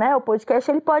isso, né? O podcast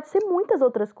ele pode ser muitas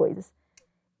outras coisas.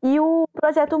 E o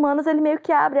Projeto Humanos, ele meio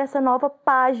que abre essa nova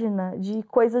página de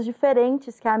coisas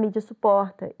diferentes que a mídia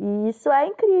suporta. E isso é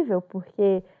incrível,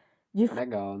 porque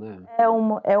legal, né?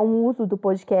 É um uso do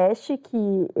podcast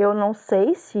que eu não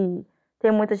sei se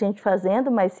tem muita gente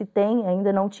fazendo, mas se tem,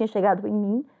 ainda não tinha chegado em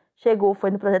mim. Chegou, foi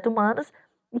no Projeto Humanos,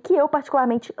 e que eu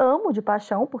particularmente amo de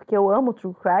paixão, porque eu amo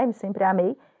True Crime, sempre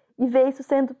amei, e ver isso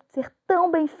ser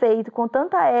tão bem feito, com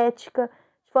tanta ética,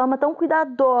 de forma tão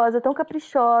cuidadosa, tão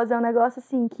caprichosa, é um negócio,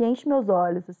 assim, que enche meus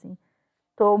olhos, assim.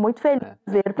 Tô muito feliz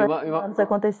de ver o Projeto Humanos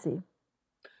acontecer.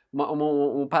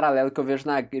 Um paralelo que eu vejo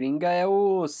na gringa é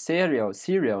o Serial,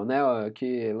 né,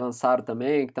 que lançaram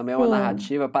também, que também é uma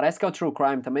narrativa, parece que é o True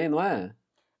Crime também, não é?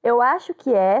 Eu acho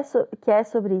que é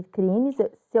sobre crimes,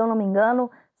 se eu não me engano,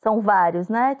 são vários,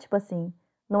 né? Tipo assim,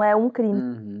 não é um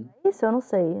crime. Isso eu não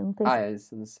sei. Não tenho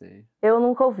isso eu não sei. Eu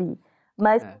nunca ouvi.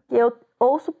 Mas eu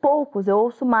ouço poucos, eu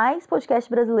ouço mais podcast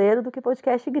brasileiro do que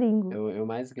podcast gringo. Eu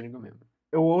mais gringo mesmo.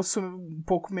 Eu ouço um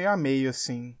pouco meio a meio,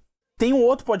 assim. Tem um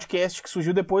outro podcast que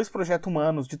surgiu depois do Projeto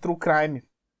Humanos, de True Crime,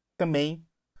 também,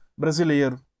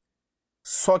 brasileiro.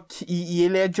 Só que. E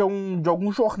ele é de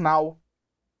algum jornal.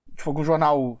 Tipo, algum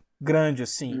jornal grande,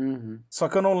 assim. Só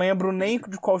que eu não lembro nem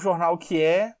de qual jornal que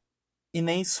é e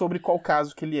nem sobre qual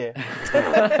caso que ele é.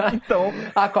 Então,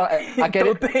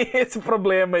 então tem esse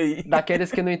problema aí.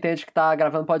 Daqueles que não entendem que tá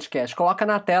gravando podcast. Coloca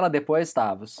na tela depois,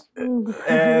 Tavos.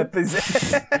 Pois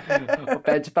é.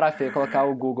 Pede pra Fê colocar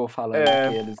o Google falando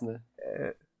daqueles, né?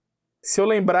 Se eu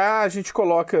lembrar, a gente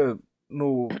coloca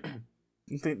no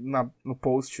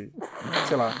post,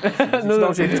 sei lá. A gente dá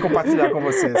um jeito de compartilhar com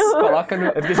vocês. Coloca no...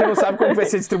 É porque a gente não sabe como vai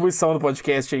ser a distribuição do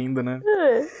podcast ainda, né?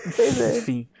 Pois é.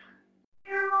 Enfim.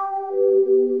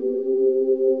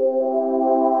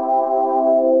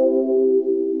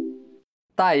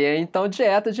 Tá, e então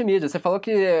dieta de mídia. Você falou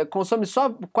que consome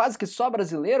quase que só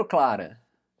brasileiro, Clara?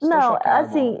 Não,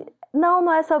 assim,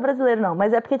 não é só brasileiro não,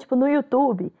 mas é porque, tipo, no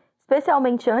YouTube,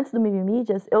 especialmente antes do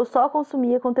Mimimidias, eu só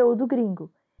consumia conteúdo gringo.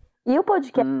 E o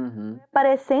podcast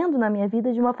aparecendo na minha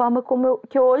vida de uma forma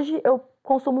que hoje eu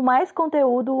consumo mais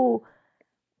conteúdo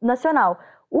nacional.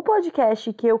 O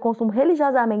podcast que eu consumo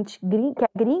religiosamente que é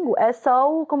gringo é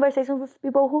só o Conversations with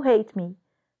People Who Hate Me.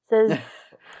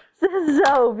 Vocês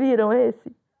já ouviram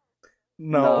esse?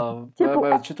 Não. Tipo,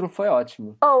 o título foi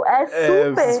ótimo. É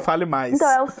super... Fale mais. Então,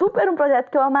 é super um projeto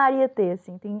que eu amaria ter,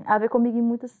 assim. Tem a ver comigo em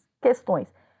muitas questões.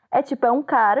 É um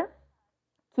cara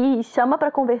que chama pra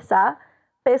conversar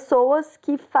pessoas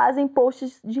que fazem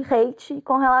posts de hate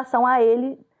com relação a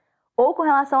ele ou com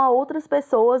relação a outras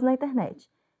pessoas na internet.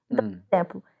 Então, por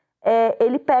exemplo,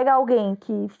 ele pega alguém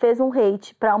que fez um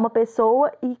hate pra uma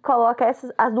pessoa e coloca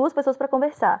as duas pessoas pra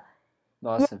conversar.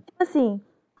 Nossa. E, tipo assim,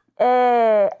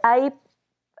 aí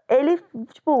ele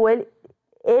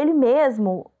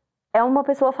mesmo é uma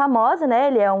pessoa famosa, né?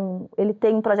 Ele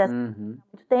tem um projeto há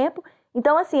muito tempo.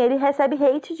 Então, assim, ele recebe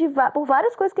hate por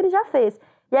várias coisas que ele já fez.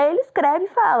 E aí ele escreve e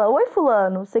fala: oi,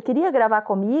 fulano, você queria gravar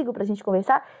comigo pra gente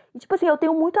conversar? E, tipo assim, eu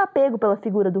tenho muito apego pela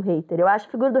figura do hater. Eu acho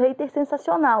a figura do hater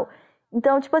sensacional.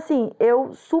 Então, tipo assim,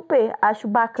 eu super acho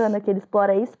bacana que ele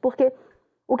explora isso, porque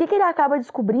o que ele acaba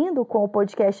descobrindo com o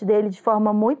podcast dele de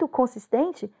forma muito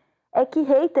consistente é que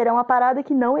hater é uma parada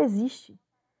que não existe.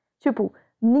 Tipo,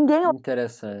 ninguém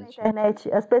interessante na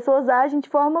internet. As pessoas agem de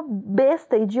forma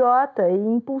besta, idiota e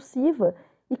impulsiva.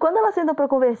 E quando elas sentam pra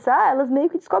conversar, elas meio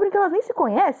que descobrem que elas nem se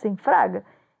conhecem, fraga.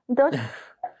 Então, tipo,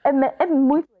 é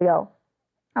muito legal.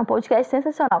 É um podcast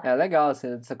sensacional. É legal,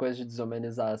 assim, essa coisa de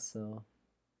desumanização.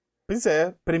 Pois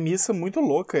é, premissa muito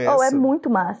louca essa. É muito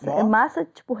massa. É massa,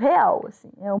 tipo, real, assim.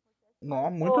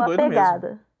 Muito doido pegada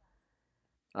mesmo.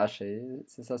 Achei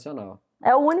sensacional.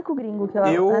 É o único gringo que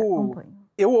eu acompanho.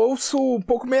 Eu ouço um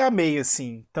pouco meio a meio,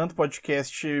 assim. Tanto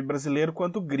podcast brasileiro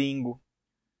quanto gringo.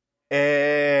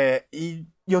 E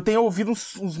eu tenho ouvido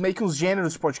meio que uns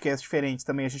gêneros de podcast diferentes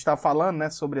também. A gente tava falando, né,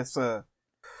 sobre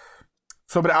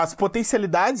as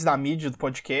potencialidades da mídia do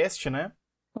podcast, né?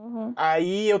 Uhum.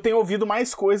 Aí eu tenho ouvido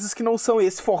mais coisas que não são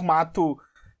esse formato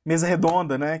mesa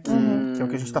redonda, né? Que é o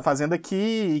que a gente tá fazendo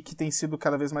aqui e que tem sido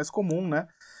cada vez mais comum, né?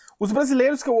 Os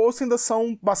brasileiros que eu ouço ainda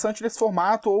são bastante desse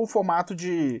formato, ou o formato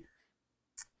de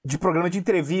programa de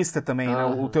entrevista também, né?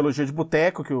 O Teologia de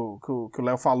Boteco, que o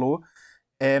Léo falou.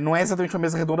 Não é exatamente uma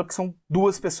mesa redonda, porque são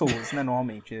duas pessoas, né,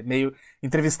 normalmente. É meio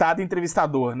entrevistado e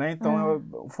entrevistador, né? Então é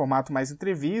um formato mais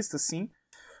entrevista, assim.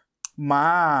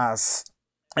 Mas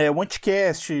o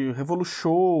Anticast, o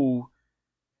Revolution,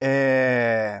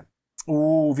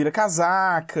 o Vira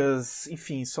Casacas,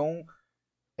 enfim, são...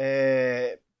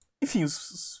 enfim,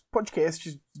 os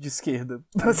podcasts de esquerda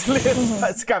brasileiros,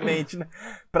 basicamente, né?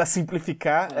 Pra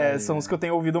simplificar, são os que eu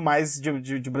tenho ouvido mais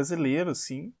de brasileiro,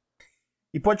 assim.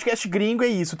 E podcast gringo é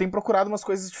isso, eu tenho procurado umas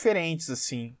coisas diferentes,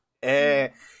 assim.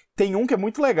 Tem um que é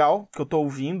muito legal, que eu tô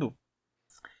ouvindo,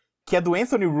 que é do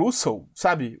Anthony Russo,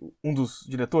 sabe? Um dos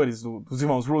diretores dos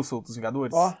irmãos Russo, dos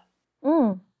Vingadores.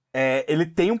 Ele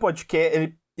tem um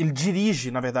podcast, ele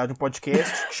dirige, na verdade, um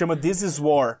podcast que chama This Is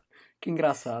War. Que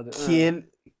engraçado.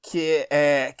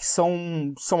 Que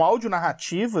são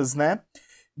audionarrativas, né?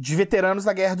 De veteranos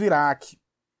da Guerra do Iraque.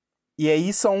 E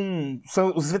aí são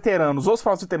os veteranos, os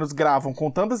próprios veteranos gravam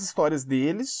contando as histórias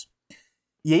deles.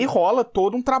 E aí rola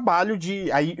todo um trabalho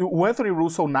de... Aí o Anthony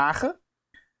Russo narra.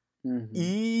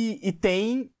 E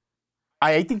tem...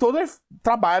 Aí tem todo o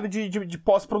trabalho de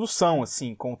pós-produção,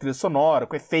 assim, com trilha sonora,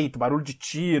 com efeito, barulho de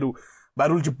tiro,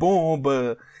 barulho de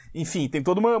bomba... Enfim, tem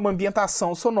toda uma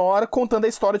ambientação sonora contando a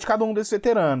história de cada um desses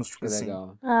veteranos, tipo assim.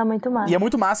 Legal. Muito massa. E é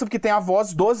muito massa porque tem a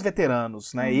voz dos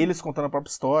veteranos, né? Eles contando a própria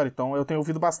história, então eu tenho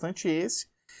ouvido bastante esse.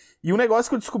 E um negócio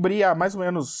que eu descobri há mais ou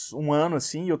menos um ano,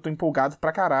 assim, e eu tô empolgado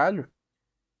pra caralho,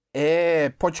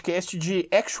 é podcast de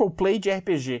actual play de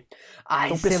RPG.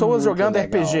 Então, pessoas jogando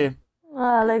legal. RPG.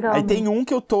 Legal. Aí tem um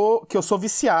que eu sou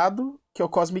viciado, que é o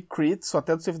Cosmic Crit, sou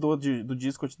até do servidor do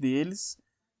Discord deles.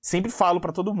 Sempre falo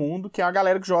pra todo mundo que é a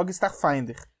galera que joga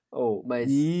Starfinder. Mas...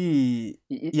 E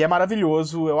é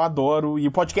maravilhoso, eu adoro. E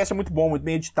o podcast é muito bom, muito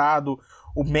bem editado.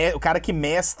 O cara que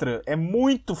mestra é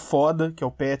muito foda, que é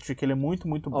o Patrick, ele é muito,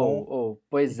 muito bom.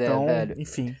 Pois então, velho.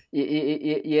 Enfim.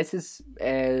 E esses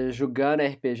jogando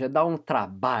RPG dá um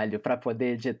trabalho pra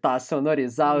poder editar,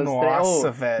 sonorizar os Nossa,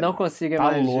 velho. Não consigo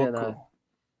tá imaginar. Louco.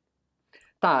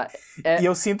 Tá. E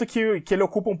eu sinto que ele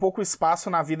ocupa um pouco o espaço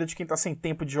na vida de quem tá sem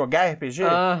tempo de jogar RPG.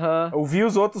 Ouvir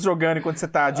os outros jogando enquanto você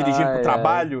tá dirigindo pro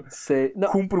trabalho,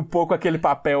 cumpre um pouco aquele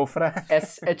papel.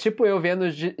 É tipo eu vendo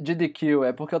GDQ,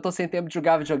 é porque eu tô sem tempo de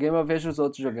jogar videogame, eu vejo os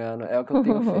outros jogando. É o que eu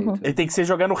tenho feito. Ele tem que ser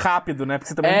jogando rápido, né? Porque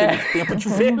você também não tem muito tempo de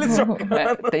ver eles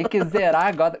jogando. Tem que zerar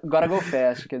agora go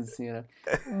fast, quer dizer assim, né?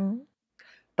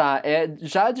 Tá,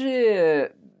 já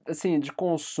de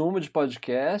consumo de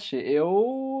podcast,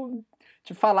 eu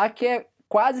te falar que é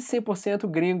quase 100%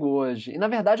 gringo hoje. E, na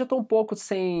verdade, eu tô um pouco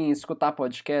sem escutar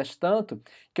podcast tanto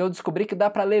que eu descobri que dá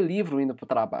pra ler livro indo pro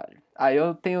trabalho. Aí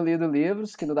eu tenho lido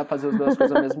livros, que não dá pra fazer as duas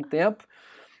coisas ao mesmo tempo,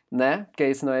 né? Porque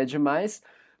isso não é demais.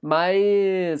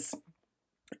 Mas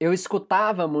eu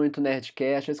escutava muito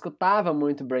Nerdcast, eu escutava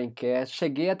muito Braincast,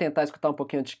 cheguei a tentar escutar um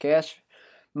pouquinho Anticast,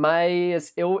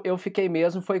 mas eu fiquei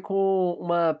mesmo, foi com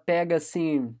uma pega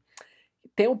assim...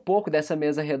 Tem um pouco dessa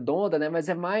mesa redonda, né? Mas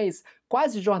é mais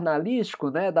quase jornalístico,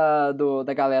 né? Da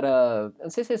galera... Eu não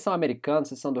sei se eles são americanos,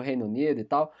 se são do Reino Unido e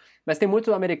tal, mas tem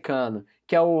muito americano,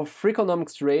 que é o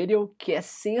Freakonomics Radio, que é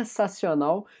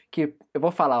sensacional, que eu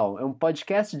vou falar, é um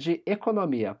podcast de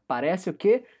economia. Parece o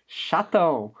quê?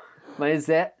 Chatão. Mas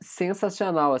é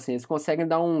sensacional, assim. Eles conseguem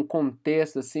dar um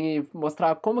contexto, assim, e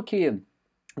mostrar como que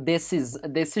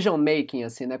decision making,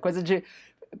 assim, né? Coisa de...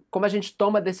 Como a gente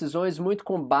toma decisões muito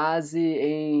com base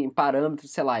em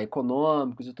parâmetros, sei lá,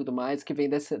 econômicos e tudo mais, que vem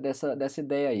dessa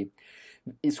ideia aí.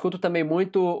 Escuto também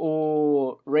muito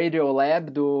o Radio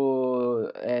Lab do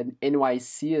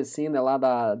NYC, assim, né,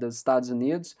 lá dos Estados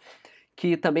Unidos,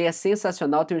 que também é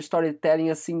sensacional, tem um storytelling,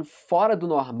 assim, fora do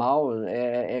normal,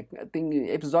 tem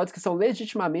episódios que são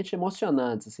legitimamente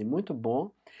emocionantes, assim, muito bom.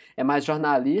 É mais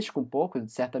jornalístico um pouco, de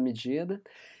certa medida.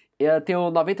 Tem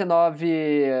o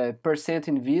 99%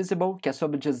 Invisible, que é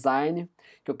sobre design,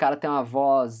 que o cara tem uma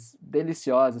voz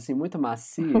deliciosa, assim, muito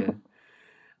macia.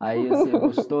 Aí, assim, é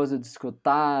gostoso de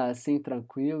escutar, assim,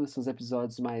 tranquilo. São os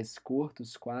episódios mais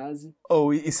curtos, quase.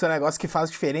 Isso é um negócio que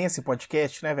faz diferença em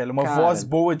podcast, né, velho? Uma voz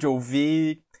boa de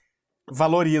ouvir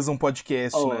valoriza um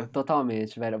podcast, né?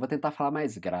 Totalmente, velho. Eu vou tentar falar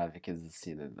mais grave que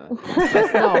assim, né?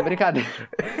 Mas não, brincadeira.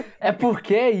 É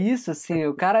porque é isso, assim,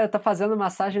 o cara tá fazendo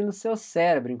massagem no seu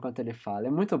cérebro enquanto ele fala.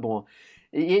 É muito bom.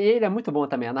 E ele é muito bom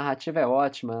também, a narrativa é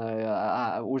ótima,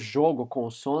 o jogo com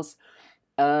os sons.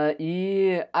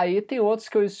 E aí tem outros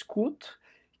que eu escuto,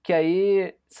 que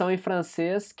aí são em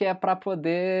francês, que é pra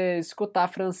poder escutar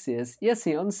francês. E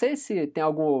assim, eu não sei se tem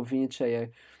algum ouvinte aí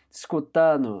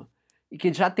escutando e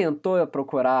que já tentou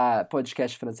procurar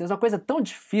podcast francês, uma coisa tão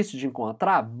difícil de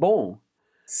encontrar, bom,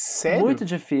 Sério? muito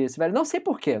difícil, velho. Não sei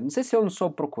por quê, não sei se eu não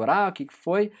soube procurar, o que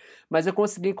foi, mas eu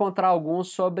consegui encontrar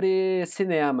alguns sobre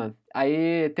cinema.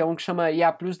 Aí tem um que chama Il y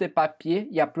a plus de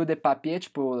papier,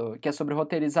 tipo, que é sobre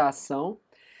roteirização.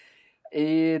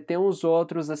 E tem uns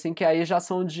outros, assim, que aí já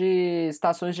são de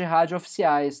estações de rádio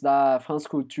oficiais da France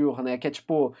Culture, né? Que é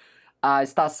tipo a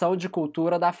estação de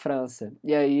cultura da França.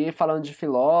 E aí falando de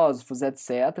filósofos,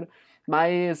 etc.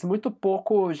 Mas muito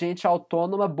pouco gente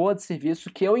autônoma, boa de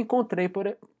serviço, que eu encontrei,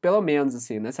 pelo menos,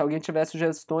 assim, né? Se alguém tiver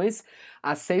sugestões,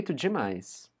 aceito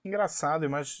demais. Engraçado,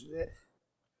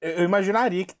 eu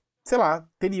imaginaria que, sei lá,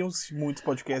 teriam muitos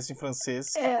podcasts em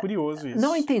francês. Curioso isso.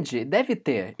 Não entendi. Deve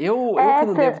ter. Eu que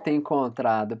não devo ter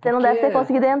encontrado. Você não deve ter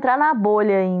conseguido entrar na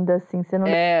bolha ainda, assim. Você não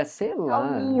sei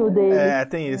lá. Dele.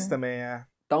 Tem isso também,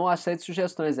 Então aceito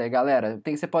sugestões aí, galera.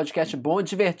 Tem que ser podcast bom,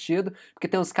 divertido, porque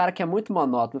tem uns caras que é muito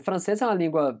monótono. O francês é uma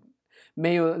língua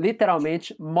meio,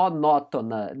 literalmente,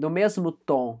 monótona, do mesmo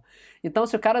tom. Então,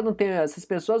 se o cara não tem... Se as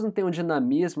pessoas não têm um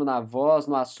dinamismo na voz,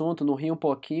 no assunto, não ri um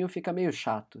pouquinho, fica meio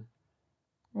chato.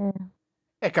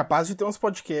 É capaz de ter uns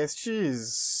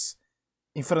podcasts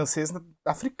em francês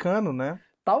africano, né?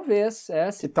 Talvez,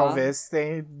 que talvez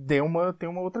tenha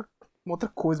uma outra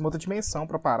coisa, uma outra dimensão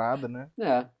pra parada, né?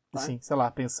 Assim, sei lá,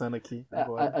 pensando aqui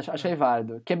agora. Achei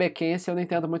válido. Quebequense eu não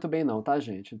entendo muito bem não, tá,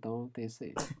 gente? Então tem isso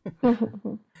aí.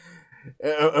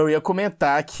 eu ia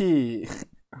comentar que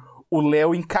o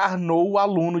Léo encarnou o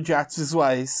aluno de artes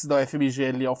visuais da UFMG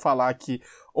ali ao falar que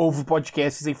houve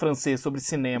podcasts em francês sobre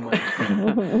cinema.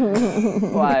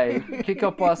 Uai, o que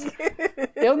eu posso...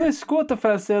 Eu não escuto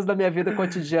francês da minha vida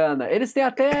cotidiana. Eles têm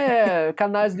até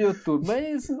canais no YouTube,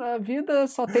 mas a vida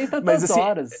só tem tantas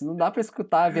horas. Não dá pra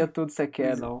escutar, ver tudo que você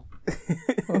quer, não.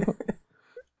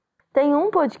 Tem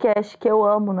um podcast que eu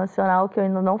amo, nacional, que eu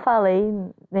ainda não falei,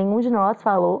 nenhum de nós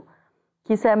falou,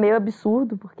 que isso é meio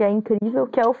absurdo, porque é incrível,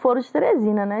 que é o Foro de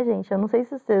Teresina, né, gente? Eu não sei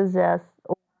se vocês já...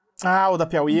 o da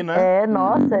Piauí, né?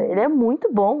 Nossa, ele é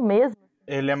muito bom mesmo.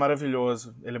 Ele é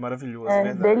maravilhoso,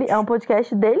 verdade. É um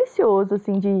podcast delicioso,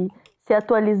 assim, de se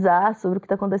atualizar sobre o que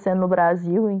está acontecendo no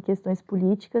Brasil em questões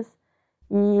políticas.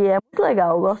 E é muito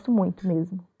legal, eu gosto muito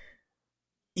mesmo.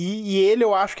 E ele,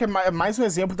 eu acho que é mais um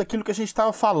exemplo daquilo que a gente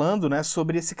estava falando, né?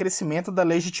 Sobre esse crescimento da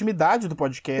legitimidade do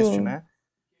podcast, né?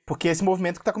 Porque esse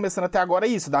movimento que está começando até agora é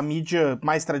isso, da mídia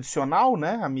mais tradicional,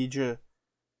 né? A mídia...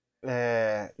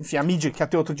 enfim, a mídia que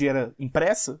até outro dia era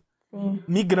impressa. Sim.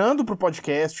 Migrando pro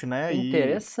podcast, né?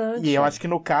 Interessante. E eu acho que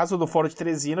no caso do Foro de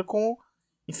Teresina, com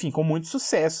muito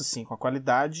sucesso, assim, com a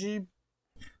qualidade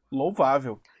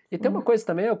louvável. E tem uma coisa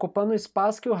também, ocupando um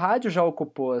espaço que o rádio já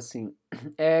ocupou, assim,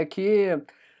 é que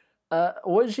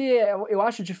hoje eu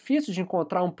acho difícil de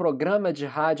encontrar um programa de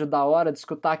rádio da hora de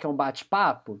escutar que é um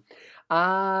bate-papo.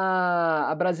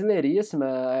 A Brasileiríssima,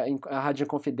 a Rádio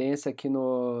Confidência aqui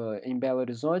em Belo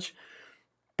Horizonte,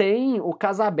 tem o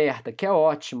Casa Aberta, que é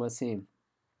ótimo, assim,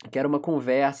 que é uma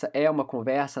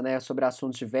conversa, né, sobre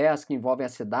assuntos diversos que envolvem a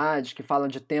cidade, que falam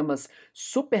de temas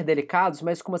super delicados,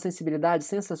 mas com uma sensibilidade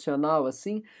sensacional,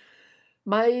 assim.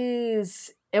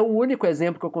 Mas é o único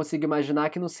exemplo que eu consigo imaginar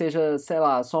que não seja, sei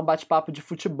lá, só um bate-papo de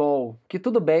futebol, que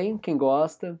tudo bem, quem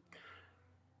gosta,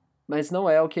 mas não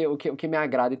é o que me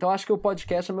agrada. Então acho que o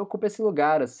podcast me ocupa esse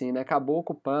lugar, assim, né, acabou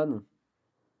ocupando.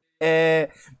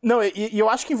 Não, e eu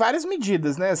acho que em várias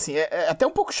medidas, né, assim, é até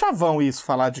um pouco chavão isso,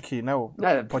 falar de que, né, o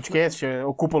podcast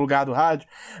ocupa o lugar do rádio,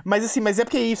 mas assim, é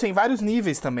porque é isso, em vários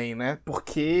níveis também, né,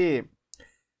 porque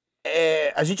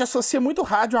a gente associa muito o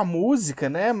rádio à música,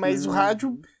 né, mas o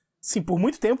rádio, assim, por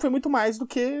muito tempo foi muito mais do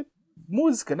que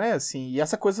música, né, assim, e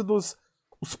essa coisa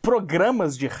os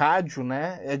programas de rádio,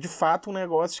 né, é de fato um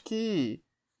negócio que,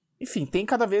 enfim, tem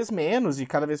cada vez menos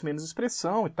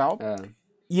expressão e tal.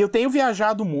 E eu tenho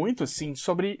viajado muito, assim,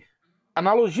 sobre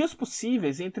analogias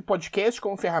possíveis entre podcast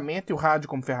como ferramenta e o rádio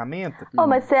como ferramenta.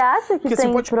 Mas você acha que tem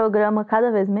programa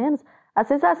cada vez menos? A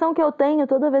sensação que eu tenho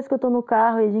toda vez que eu tô no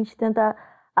carro e a gente tenta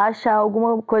achar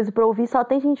alguma coisa pra ouvir, só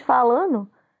tem gente falando.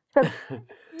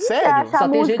 Sério? Só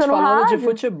tem gente falando de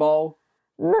futebol.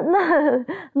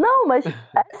 Não, mas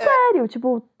é sério,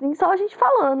 tipo, tem só a gente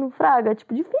falando, fraga.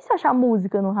 Tipo, difícil achar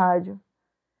música no rádio.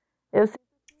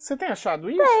 Você tem achado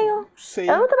isso? Tenho. Sei.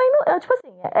 Eu também não... tipo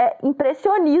assim, é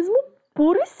impressionismo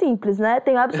puro e simples, né?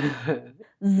 Tenho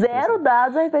zero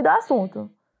dados a respeito do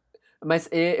assunto. Mas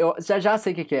eu já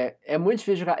sei o que é. É muito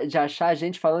difícil de achar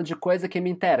gente falando de coisa que me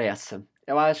interessa.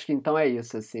 Eu acho que então é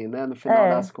isso, assim, né? No final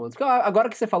das contas. Porque agora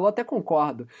que você falou, eu até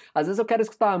concordo. Às vezes eu quero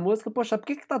escutar uma música, poxa, por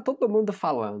que tá todo mundo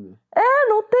falando?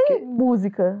 Não tem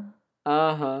música.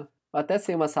 Aham. Até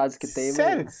sei umas rádios que tem.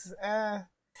 Sério? Mas...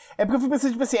 É porque eu fui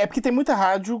pensando, tipo assim, é porque tem muita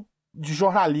rádio de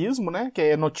jornalismo, né? Que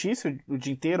é notícia o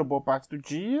dia inteiro, boa parte do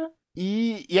dia.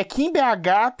 E aqui em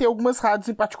BH tem algumas rádios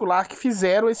em particular que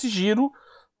fizeram esse giro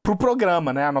pro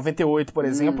programa, né? A 98, por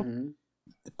exemplo,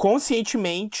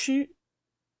 conscientemente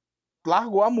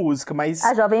largou a música, mas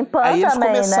A Jovem Pan aí eles também,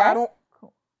 começaram... né?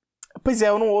 Pois é,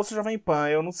 eu não ouço Jovem Pan,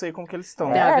 eu não sei como que eles estão.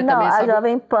 Não, também, a sabe?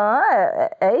 Jovem Pan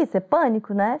é isso, é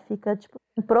pânico, né? Fica, tipo,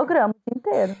 um programa o dia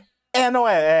inteiro.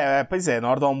 Pois é, na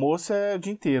hora do almoço é o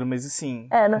dia inteiro, mas assim,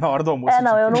 na hora do almoço eu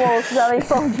não ouço Jovem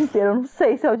Pan o dia inteiro, eu não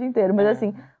sei se é o dia inteiro, mas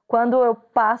assim, quando eu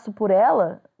passo por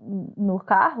ela, no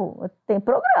carro, tem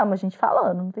programa, a gente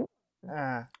falando, não tem...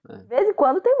 De vez em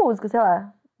quando tem música, sei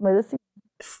lá, mas assim...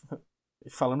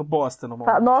 Falando bosta,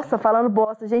 normalmente. Nossa, falando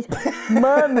bosta, gente.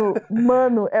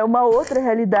 Mano, é uma outra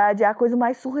realidade. É a coisa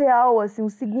mais surreal, assim.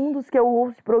 Os segundos que eu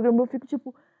ouço de programa, eu fico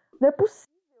tipo, não é possível.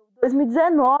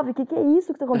 2019, o que é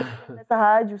isso que tá acontecendo nessa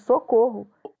rádio? Socorro.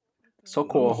 O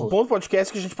ponto do podcast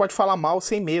é que a gente pode falar mal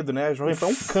sem medo, né? Jovem Pan é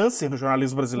um câncer no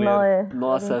jornalismo brasileiro. Não é.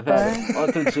 Nossa, velho.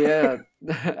 Outro dia...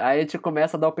 Aí a gente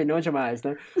começa a dar opinião demais,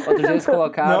 né? Outro dia eles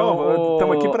colocaram... Não,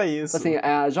 estamos aqui pra isso. Assim,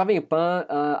 a Jovem Pan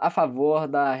a favor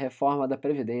da reforma da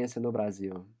Previdência no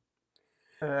Brasil.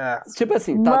 Tipo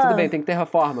assim, tá, tudo bem, tem que ter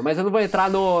reforma, mas eu não vou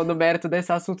entrar no mérito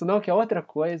desse assunto não, que é outra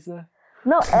coisa.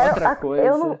 Não, outra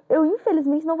coisa. Eu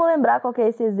infelizmente não vou lembrar qual que é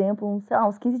esse exemplo, sei lá,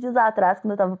 uns 15 dias atrás,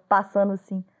 quando eu tava passando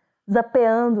assim,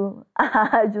 zapeando a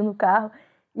rádio no carro.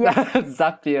 E aí,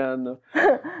 zapeando.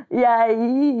 E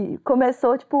aí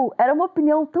começou, tipo, era uma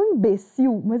opinião tão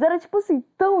imbecil, mas era tipo assim,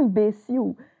 tão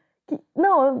imbecil, que,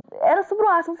 não, era sobre um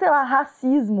assunto, sei lá,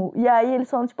 racismo. E aí eles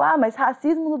falam, tipo, mas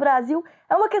racismo no Brasil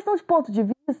é uma questão de ponto de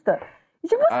vista. E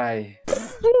tipo assim,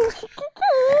 gente, que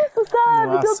é isso, sabe?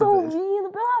 Nossa, que eu tô ouvindo,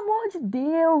 pelo amor de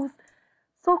Deus.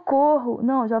 Socorro.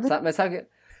 Não, já ouvi...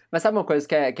 Mas sabe uma coisa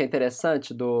que é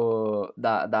interessante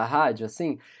da rádio,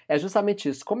 assim? É justamente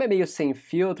isso. Como é meio sem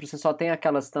filtro, você só tem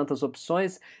aquelas tantas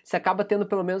opções, você acaba tendo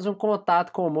pelo menos um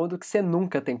contato com o mundo que você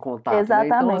nunca tem contato.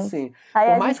 Exatamente. Né? Então, assim, aí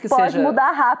por a mais gente que pode seja...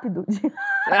 mudar rápido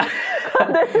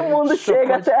quando esse mundo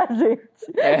chega até a gente.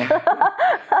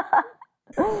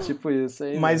 Tipo isso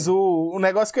aí. Mas o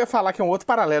negócio que eu ia falar, que é um outro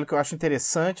paralelo que eu acho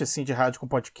interessante, assim, de rádio com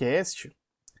podcast,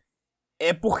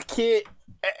 é porque...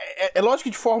 É lógico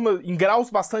que em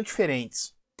graus bastante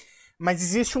diferentes, mas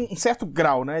existe um certo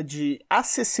grau, né, de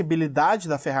acessibilidade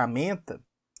da ferramenta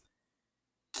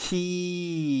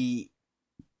que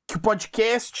o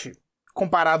podcast,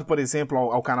 comparado, por exemplo,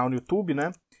 ao canal no YouTube,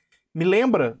 né, me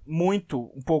lembra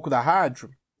muito um pouco da rádio,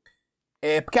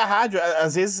 porque a rádio,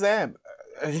 às vezes,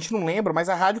 a gente não lembra, mas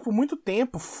a rádio por muito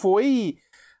tempo foi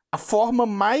a forma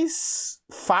mais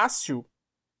fácil,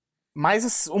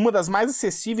 uma das mais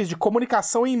acessíveis de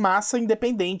comunicação em massa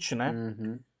independente, né?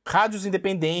 Rádios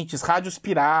independentes, rádios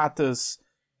piratas,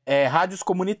 rádios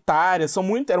comunitárias,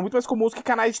 eram muito mais comuns que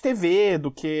canais de TV do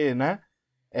que, né?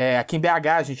 Aqui em BH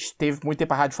a gente teve muito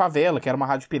tempo a Rádio Favela, que era uma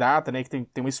rádio pirata, né? Que tem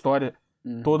uma história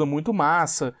toda muito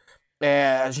massa.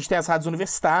 A gente tem as rádios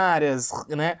universitárias,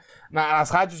 né? As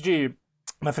rádios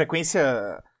na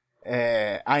frequência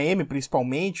AM,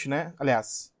 principalmente, né?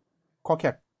 Aliás, qual que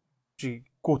é? De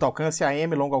curto alcance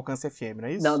AM, longo alcance FM, não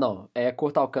é isso? Não. É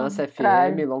curto alcance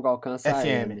FM, longo alcance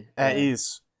AM.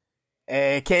 Isso.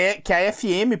 Que a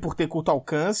FM, por ter curto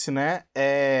alcance, né?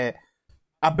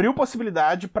 Abriu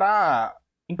possibilidade para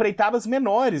empreitadas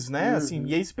menores, né? Assim,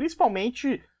 e isso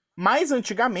principalmente mais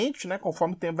antigamente, né?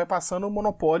 Conforme o tempo vai passando, o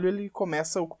monopólio ele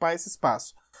começa a ocupar esse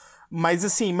espaço.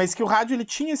 Mas que o rádio ele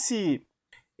tinha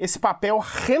esse papel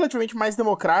relativamente mais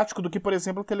democrático do que, por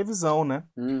exemplo, a televisão, né?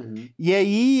 E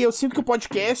aí eu sinto que o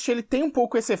podcast ele tem um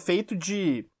pouco esse efeito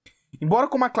de... Embora,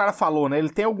 como a Clara falou, né, ele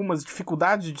tem algumas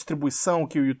dificuldades de distribuição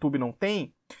que o YouTube não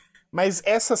tem, mas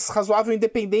essa razoável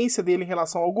independência dele em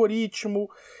relação ao algoritmo,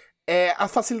 a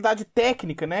facilidade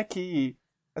técnica, né, que,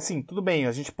 assim, tudo bem,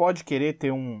 a gente pode querer ter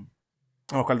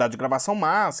uma qualidade de gravação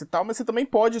massa e tal, mas você também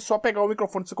pode só pegar o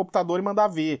microfone do seu computador e mandar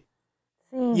ver.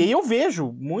 Sim. E aí eu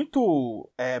vejo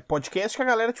muito podcast que a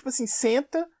galera, tipo assim,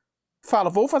 senta, fala,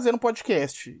 vou fazer um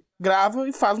podcast, grava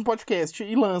e faz um podcast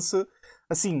e lança,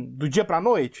 assim, do dia pra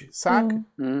noite, saca?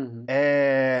 Uhum.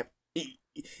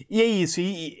 E é isso,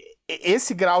 e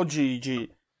esse grau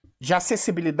de de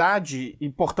acessibilidade e,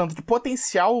 portanto, de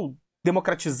potencial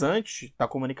democratizante da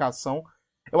comunicação,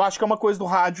 eu acho que é uma coisa do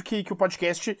rádio que o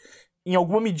podcast, em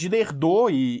alguma medida,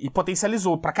 herdou e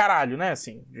potencializou pra caralho, né?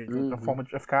 Assim, de forma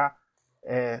de ficar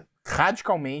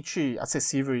radicalmente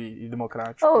acessível e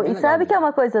democrático. E sabe que é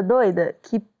uma coisa doida?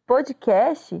 Que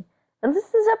podcast... Eu não sei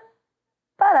se vocês já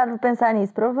pararam pra pensar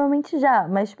nisso, provavelmente já,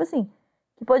 mas, tipo assim,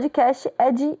 que podcast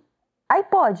é de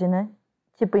iPod, né?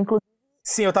 Tipo, inclusive...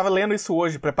 Sim, eu tava lendo isso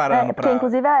hoje, preparando porque,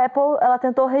 inclusive, a Apple, ela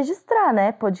tentou registrar,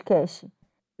 né, podcast.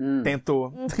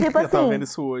 Tentou. E, tipo eu tava assim, vendo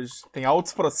isso hoje. Tem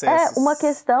altos processos. Uma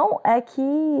questão é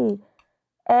que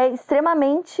é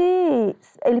extremamente...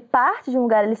 Ele parte de um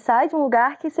lugar, ele sai de um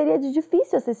lugar que seria de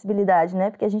difícil acessibilidade, né?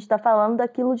 Porque a gente tá falando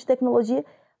daquilo de tecnologia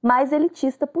mais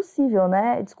elitista possível,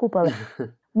 né? Desculpa,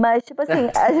 Léo. Mas, tipo assim,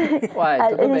 a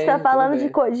gente tá falando de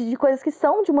coisas que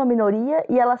são de uma minoria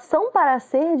e elas são para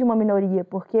ser de uma minoria,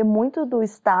 porque muito do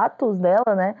status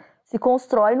dela, né, se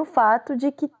constrói no fato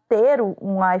de que ter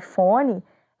um iPhone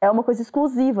é uma coisa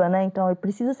exclusiva, né? Então, ele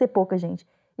precisa ser pouca gente.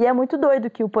 E é muito doido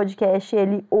que o podcast,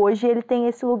 hoje, ele tem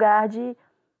esse lugar de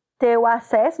ter o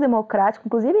acesso democrático,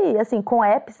 inclusive, assim, com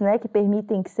apps, né, que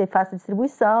permitem que você faça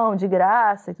distribuição de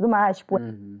graça e tudo mais, tipo...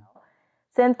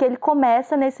 Sendo que ele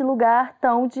começa nesse lugar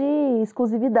tão de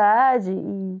exclusividade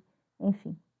e...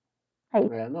 Enfim.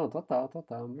 Aí. Não, total.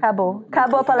 Acabou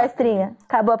a palestrinha.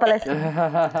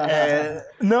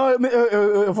 Não,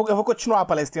 eu vou continuar a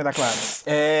palestrinha da Clara.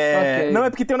 Okay. Não, é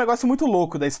porque tem um negócio muito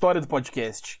louco da história do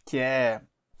podcast, que é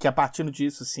partindo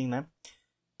disso, assim, né?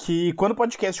 Que quando o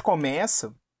podcast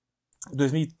começa,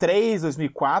 2003,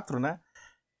 2004, né?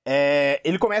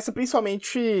 Ele começa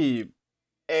principalmente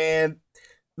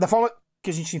da forma que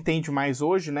a gente entende mais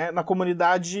hoje, né? Na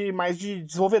comunidade mais de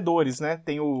desenvolvedores, né?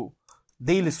 Tem o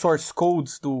Daily Source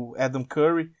Codes do Adam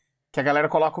Curry, que a galera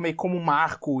coloca meio como um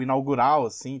marco inaugural,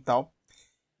 assim, e tal.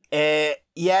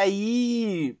 E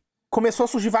aí começou a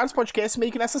surgir vários podcasts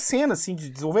meio que nessa cena, assim, de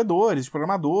desenvolvedores, de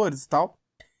programadores e tal.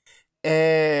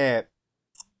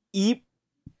 E,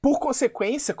 por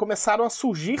consequência, começaram a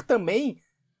surgir também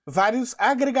vários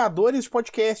agregadores de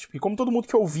podcast. Porque como todo mundo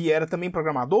que ouvia era também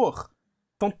programador,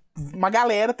 então uma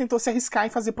galera tentou se arriscar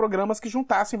em fazer programas que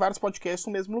juntassem vários podcasts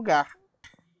no mesmo lugar.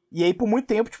 E aí, por muito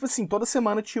tempo, tipo assim, toda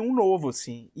semana tinha um novo,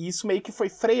 assim. E isso meio que foi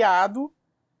freado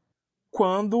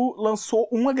quando lançou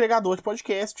um agregador de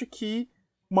podcast que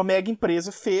uma mega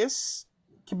empresa fez,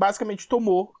 que basicamente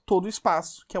tomou todo o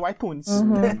espaço, que é o iTunes.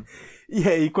 Né? E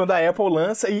aí, quando a Apple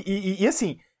lança... E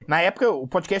assim, na época, o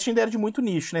podcast ainda era de muito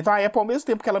nicho, né? Então a Apple, ao mesmo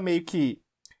tempo que ela meio que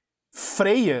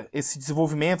freia esse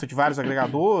desenvolvimento de vários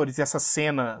agregadores e essa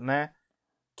cena, né,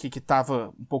 que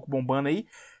tava um pouco bombando aí,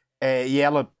 e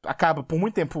ela acaba por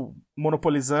muito tempo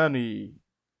monopolizando e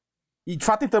de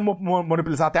fato tentando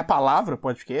monopolizar até a palavra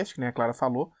podcast, que nem a Clara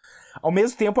falou. Ao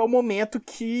mesmo tempo é o momento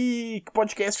que o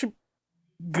podcast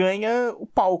ganha o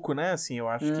palco, né, assim, eu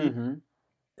acho que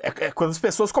é quando as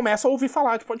pessoas começam a ouvir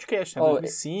falar de podcast, né?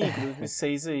 2005,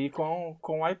 2006 aí com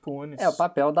o iTunes. O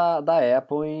papel da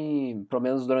Apple, pelo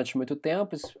menos durante muito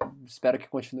tempo, espero que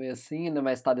continue assim, né,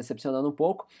 mas está decepcionando um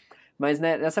pouco. Mas,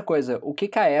 né, nessa coisa, o que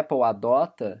a Apple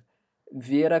adota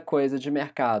vira coisa de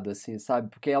mercado, assim, sabe?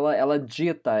 Porque ela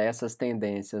dita essas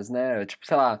tendências, né? Tipo,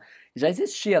 sei lá, já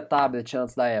existia tablet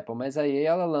antes da Apple, mas aí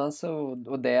ela lança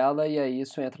o dela e aí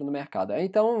isso entra no mercado.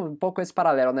 Então, um pouco esse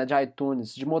paralelo, né, de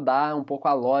iTunes, de mudar um pouco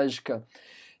a lógica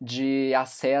de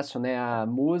acesso, né, à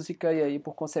música e aí,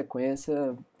 por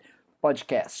consequência,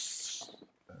 podcasts.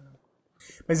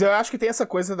 Mas eu acho que tem essa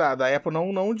coisa da Apple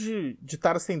não de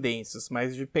ditar as tendências,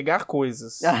 mas de pegar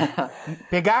coisas.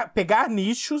 pegar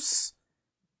nichos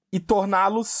e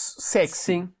torná-los sexy.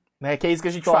 Sim. Né? Que é isso que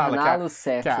a gente fala. Torná-los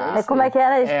sexy. Como é que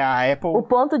era isso? A Apple... O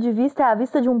ponto de vista é a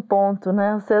vista de um ponto,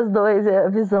 né? Vocês dois é a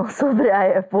visão sobre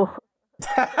a Apple.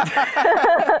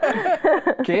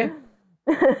 Quê?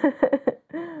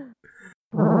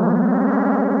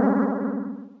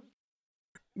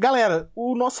 Galera,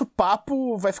 o nosso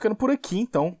papo vai ficando por aqui,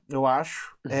 então, eu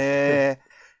acho.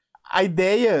 A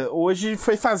ideia hoje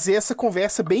foi fazer essa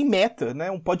conversa bem meta,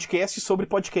 né? Um podcast sobre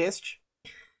podcast.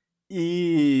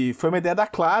 E foi uma ideia da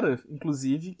Clara,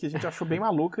 inclusive, que a gente achou bem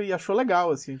maluca e achou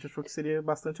legal, assim. A gente achou que seria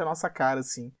bastante a nossa cara,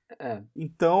 assim.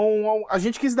 Então, a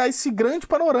gente quis dar esse grande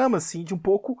panorama, assim, de um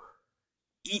pouco...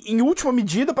 E, em última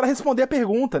medida, para responder a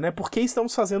pergunta, né? Por que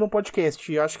estamos fazendo um podcast?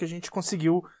 E eu acho que a gente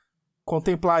conseguiu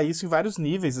contemplar isso em vários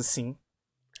níveis, assim.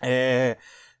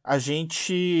 A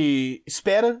gente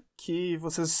espera que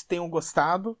vocês tenham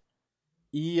gostado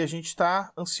e a gente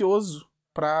tá ansioso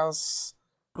para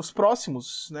os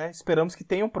próximos, né? Esperamos que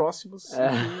tenham próximos e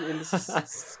que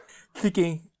eles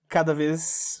fiquem cada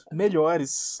vez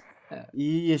melhores.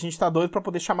 E a gente tá doido pra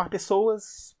poder chamar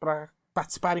pessoas pra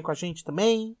participarem com a gente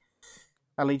também,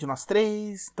 além de nós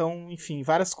três. Então, enfim,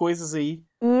 várias coisas aí.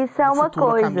 Isso é uma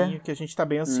coisa. Caminho que a gente tá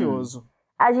bem ansioso.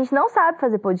 A gente não sabe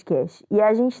fazer podcast e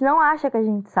a gente não acha que a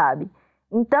gente sabe.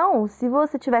 Então, se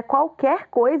você tiver qualquer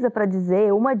coisa pra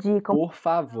dizer, uma dica, por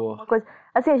favor, uma coisa,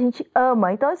 assim, a gente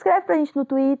ama. Então, escreve pra gente no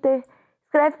Twitter,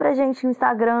 escreve pra gente no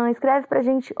Instagram, escreve pra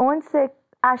gente onde você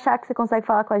achar que você consegue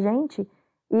falar com a gente.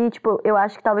 E, tipo, eu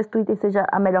acho que talvez Twitter seja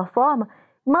a melhor forma.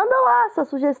 Manda lá sua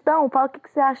sugestão, fala o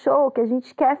que você achou, que a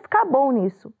gente quer ficar bom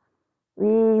nisso.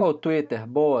 O Twitter,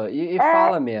 boa. E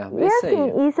fala mesmo, e isso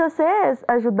assim, aí. E se vocês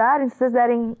ajudarem, se vocês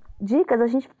derem dicas, a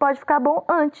gente pode ficar bom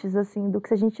antes, assim, do que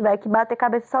se a gente tiver que bater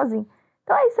cabeça sozinho.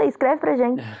 Então é isso aí, escreve pra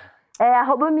gente. É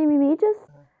 @mimimidias.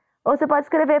 Ou você pode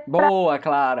escrever pra boa,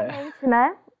 Clara. gente,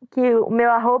 né? Que o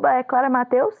meu arroba é Clara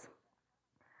Mateus.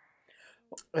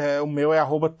 O meu é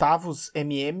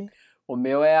 @tavosmm. O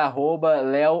meu é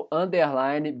 @leo_bos.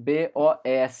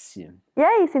 E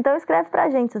é isso, então escreve pra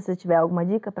gente se você tiver alguma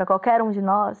dica, pra qualquer um de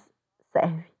nós,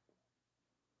 serve.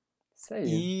 Isso aí.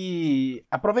 E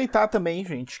aproveitar também,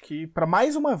 gente, que pra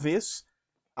mais uma vez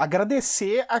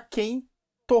agradecer a quem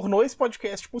tornou esse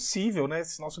podcast possível, né?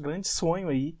 Esse nosso grande sonho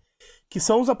aí, que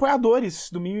são os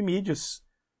apoiadores do Mimimidias.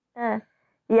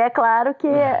 E é claro que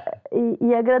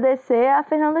e agradecer a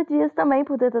Fernanda Dias também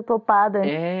por ter topado com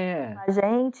a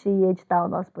gente e editar o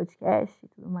nosso podcast e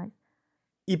tudo mais.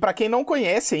 E pra quem não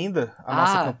conhece ainda a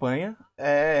nossa campanha,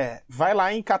 vai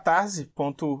lá em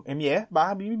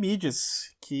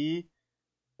catarse.me/mimimidias, que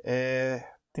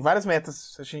tem várias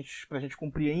metas pra gente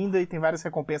cumprir ainda e tem várias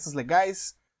recompensas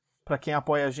legais pra quem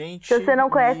apoia a gente. Se você não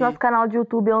conhece nosso canal de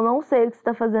YouTube, eu não sei o que você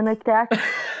tá fazendo até aqui.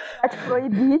 Tá te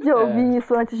proibir de ouvir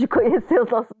isso antes de conhecer os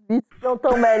nossos vídeos, que não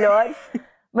tão melhores.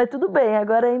 Mas tudo bem,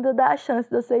 agora ainda dá a chance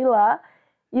de você ir lá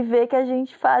e ver que a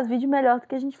gente faz vídeo melhor do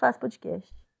que a gente faz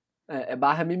podcast. É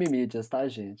 /mimimidias, tá,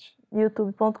 gente?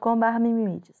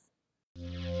 youtube.com/mimimidias.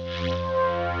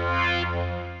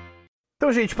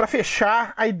 Então, gente, pra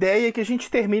fechar, a ideia é que a gente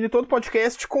termine todo o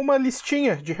podcast com uma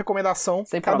listinha de recomendação.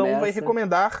 Sem Cada promessa. um vai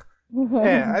recomendar.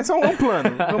 Esse é um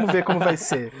plano. Vamos ver como vai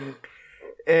ser.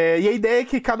 E a ideia é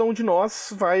que cada um de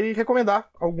nós vai recomendar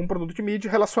algum produto de mídia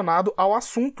relacionado ao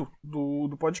assunto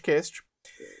do podcast.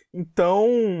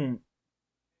 Então,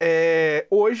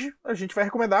 hoje a gente vai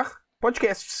recomendar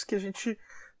podcasts que a gente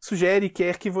sugere e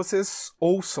quer que vocês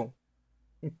ouçam.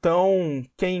 Então,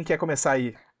 quem quer começar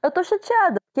aí? Eu tô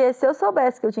chateada, porque se eu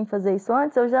soubesse que eu tinha que fazer isso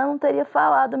antes, eu já não teria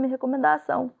falado a minha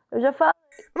recomendação. Eu já falei.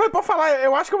 Mas pode falar,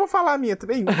 eu acho que eu vou falar a minha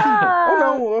também. Ou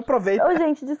não, eu aproveito.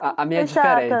 Gente, desculpa. A minha é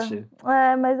diferente.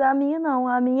 Mas a minha não.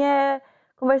 A minha é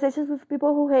Conversations with People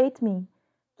Who Hate Me,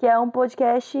 que é um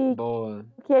podcast boa.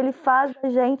 Que ele faz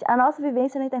a nossa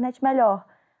vivência na internet melhor.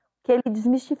 Que ele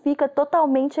desmistifica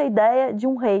totalmente a ideia de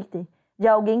um hater, de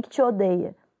alguém que te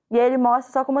odeia. E aí ele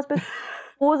mostra só como as pessoas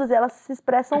usam e elas se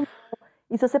expressam.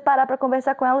 E se você parar pra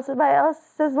conversar com elas,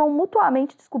 vocês vão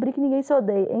mutuamente descobrir que ninguém se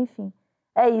odeia. Enfim,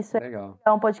 é isso. Legal.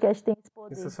 É um podcast que tem esse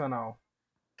poder. Sensacional.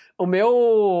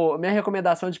 Minha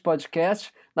recomendação de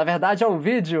podcast, na verdade, é um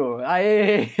vídeo.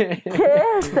 Aê!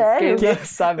 Que? Sério? Quem não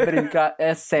sabe brincar,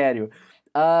 é sério.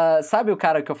 Sabe o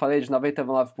cara que eu falei de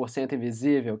 99%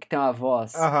 invisível, que tem uma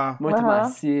voz muito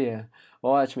macia,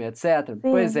 ótima, etc? Sim.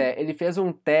 Pois é, ele fez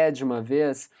um TED uma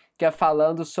vez que é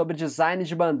falando sobre design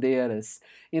de bandeiras.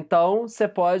 Então, você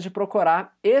pode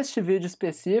procurar este vídeo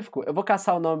específico. Eu vou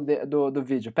caçar o nome do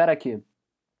vídeo. Pera aí que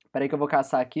eu vou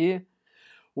caçar aqui.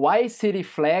 Why City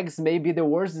Flags May Be the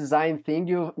Worst Design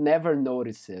Thing You've Never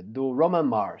Noticed, do Roman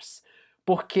Mars.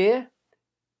 Por que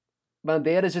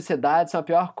bandeiras de cidades são a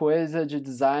pior coisa de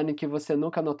design que você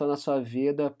nunca notou na sua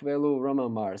vida, pelo Roman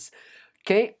Mars.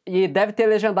 E deve ter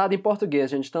legendado em português,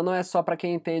 gente, então não é só pra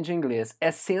quem entende inglês. É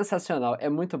sensacional, é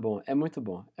muito bom, é muito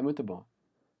bom, é muito bom.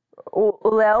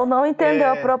 O Léo não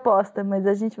entendeu a proposta, mas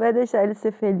a gente vai deixar ele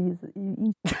ser feliz.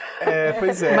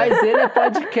 Pois é. Mas ele é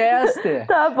podcaster.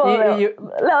 Tá bom, Léo.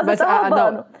 Léo, você tá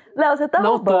roubando. Léo, você tá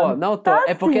roubando. Não tô. Tá,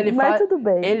 é porque sim, mas tudo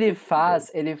bem. Ele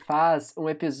faz um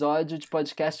episódio de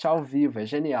podcast ao vivo. É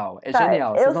genial. É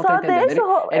genial. Vocês não estão entendendo.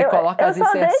 Ele coloca as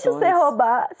inserções. Eu só deixo você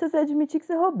roubar se você admitir que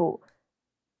você roubou.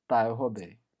 Tá, eu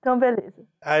roubei. Então, beleza.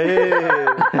 Aê!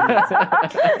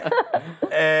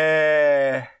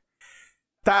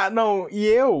 Tá, não, e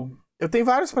eu tenho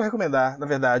vários pra recomendar, na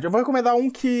verdade. Eu vou recomendar um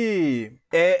que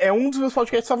é um dos meus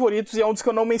podcasts favoritos e é um dos que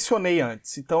eu não mencionei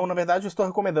antes. Então, na verdade, eu estou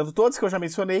recomendando todos que eu já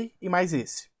mencionei e mais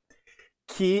esse.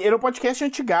 Que ele é um podcast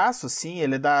antigaço, assim,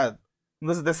 ele é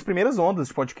das primeiras ondas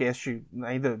de podcast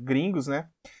ainda gringos, né?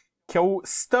 Que é o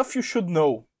Stuff You Should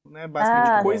Know, né?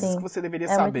 Basicamente, coisas que você deveria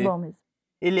saber. Muito bom mesmo.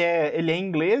 Ele é em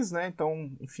inglês, né? Então,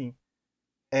 enfim,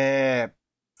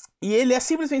 E ele é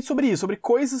simplesmente sobre isso, sobre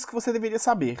coisas que você deveria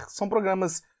saber. São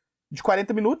programas de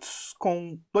 40 minutos,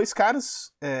 com 2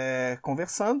 caras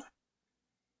conversando.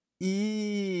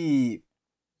 E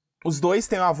os dois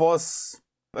têm uma voz,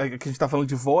 que a gente tá falando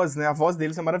de voz, né? A voz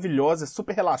deles é maravilhosa, é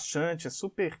super relaxante, é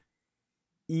super...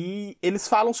 E eles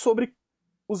falam sobre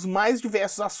os mais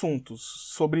diversos assuntos.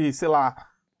 Sobre, sei lá,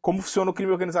 como funciona o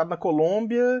crime organizado na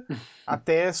Colômbia,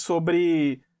 até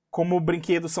sobre como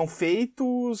brinquedos são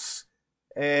feitos,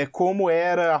 como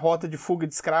era a rota de fuga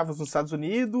de escravos nos Estados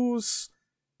Unidos,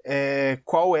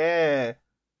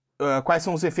 quais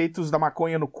são os efeitos da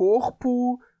maconha no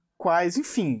corpo,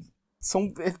 enfim,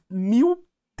 são 1000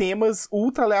 temas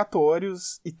ultra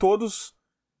aleatórios e todos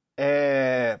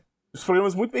os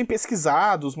programas muito bem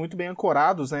pesquisados, muito bem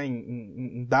ancorados, né,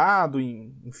 em dado,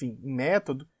 enfim, em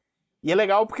método. E é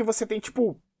legal porque você tem,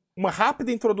 tipo, uma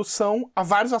rápida introdução a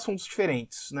vários assuntos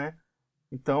diferentes, né?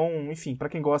 Então, enfim, pra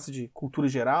quem gosta de cultura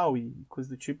geral e coisa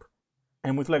do tipo,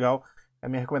 é muito legal. É a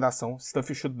minha recomendação,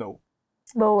 Stuff You Should Know.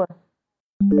 Boa.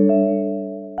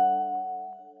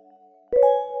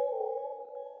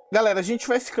 Galera, a gente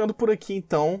vai ficando por aqui,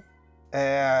 então.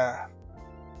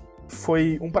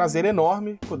 Foi um prazer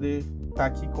enorme poder estar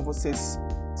aqui com vocês.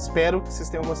 Espero que vocês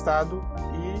tenham gostado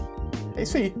e é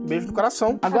isso aí. Um beijo no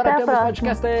coração. Agora temos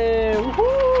podcast. Uhul!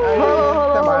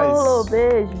 Aê, até mais.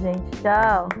 Beijo, gente.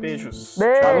 Tchau. Beijos.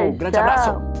 Beijo. Tchau. Grande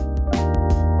abraço.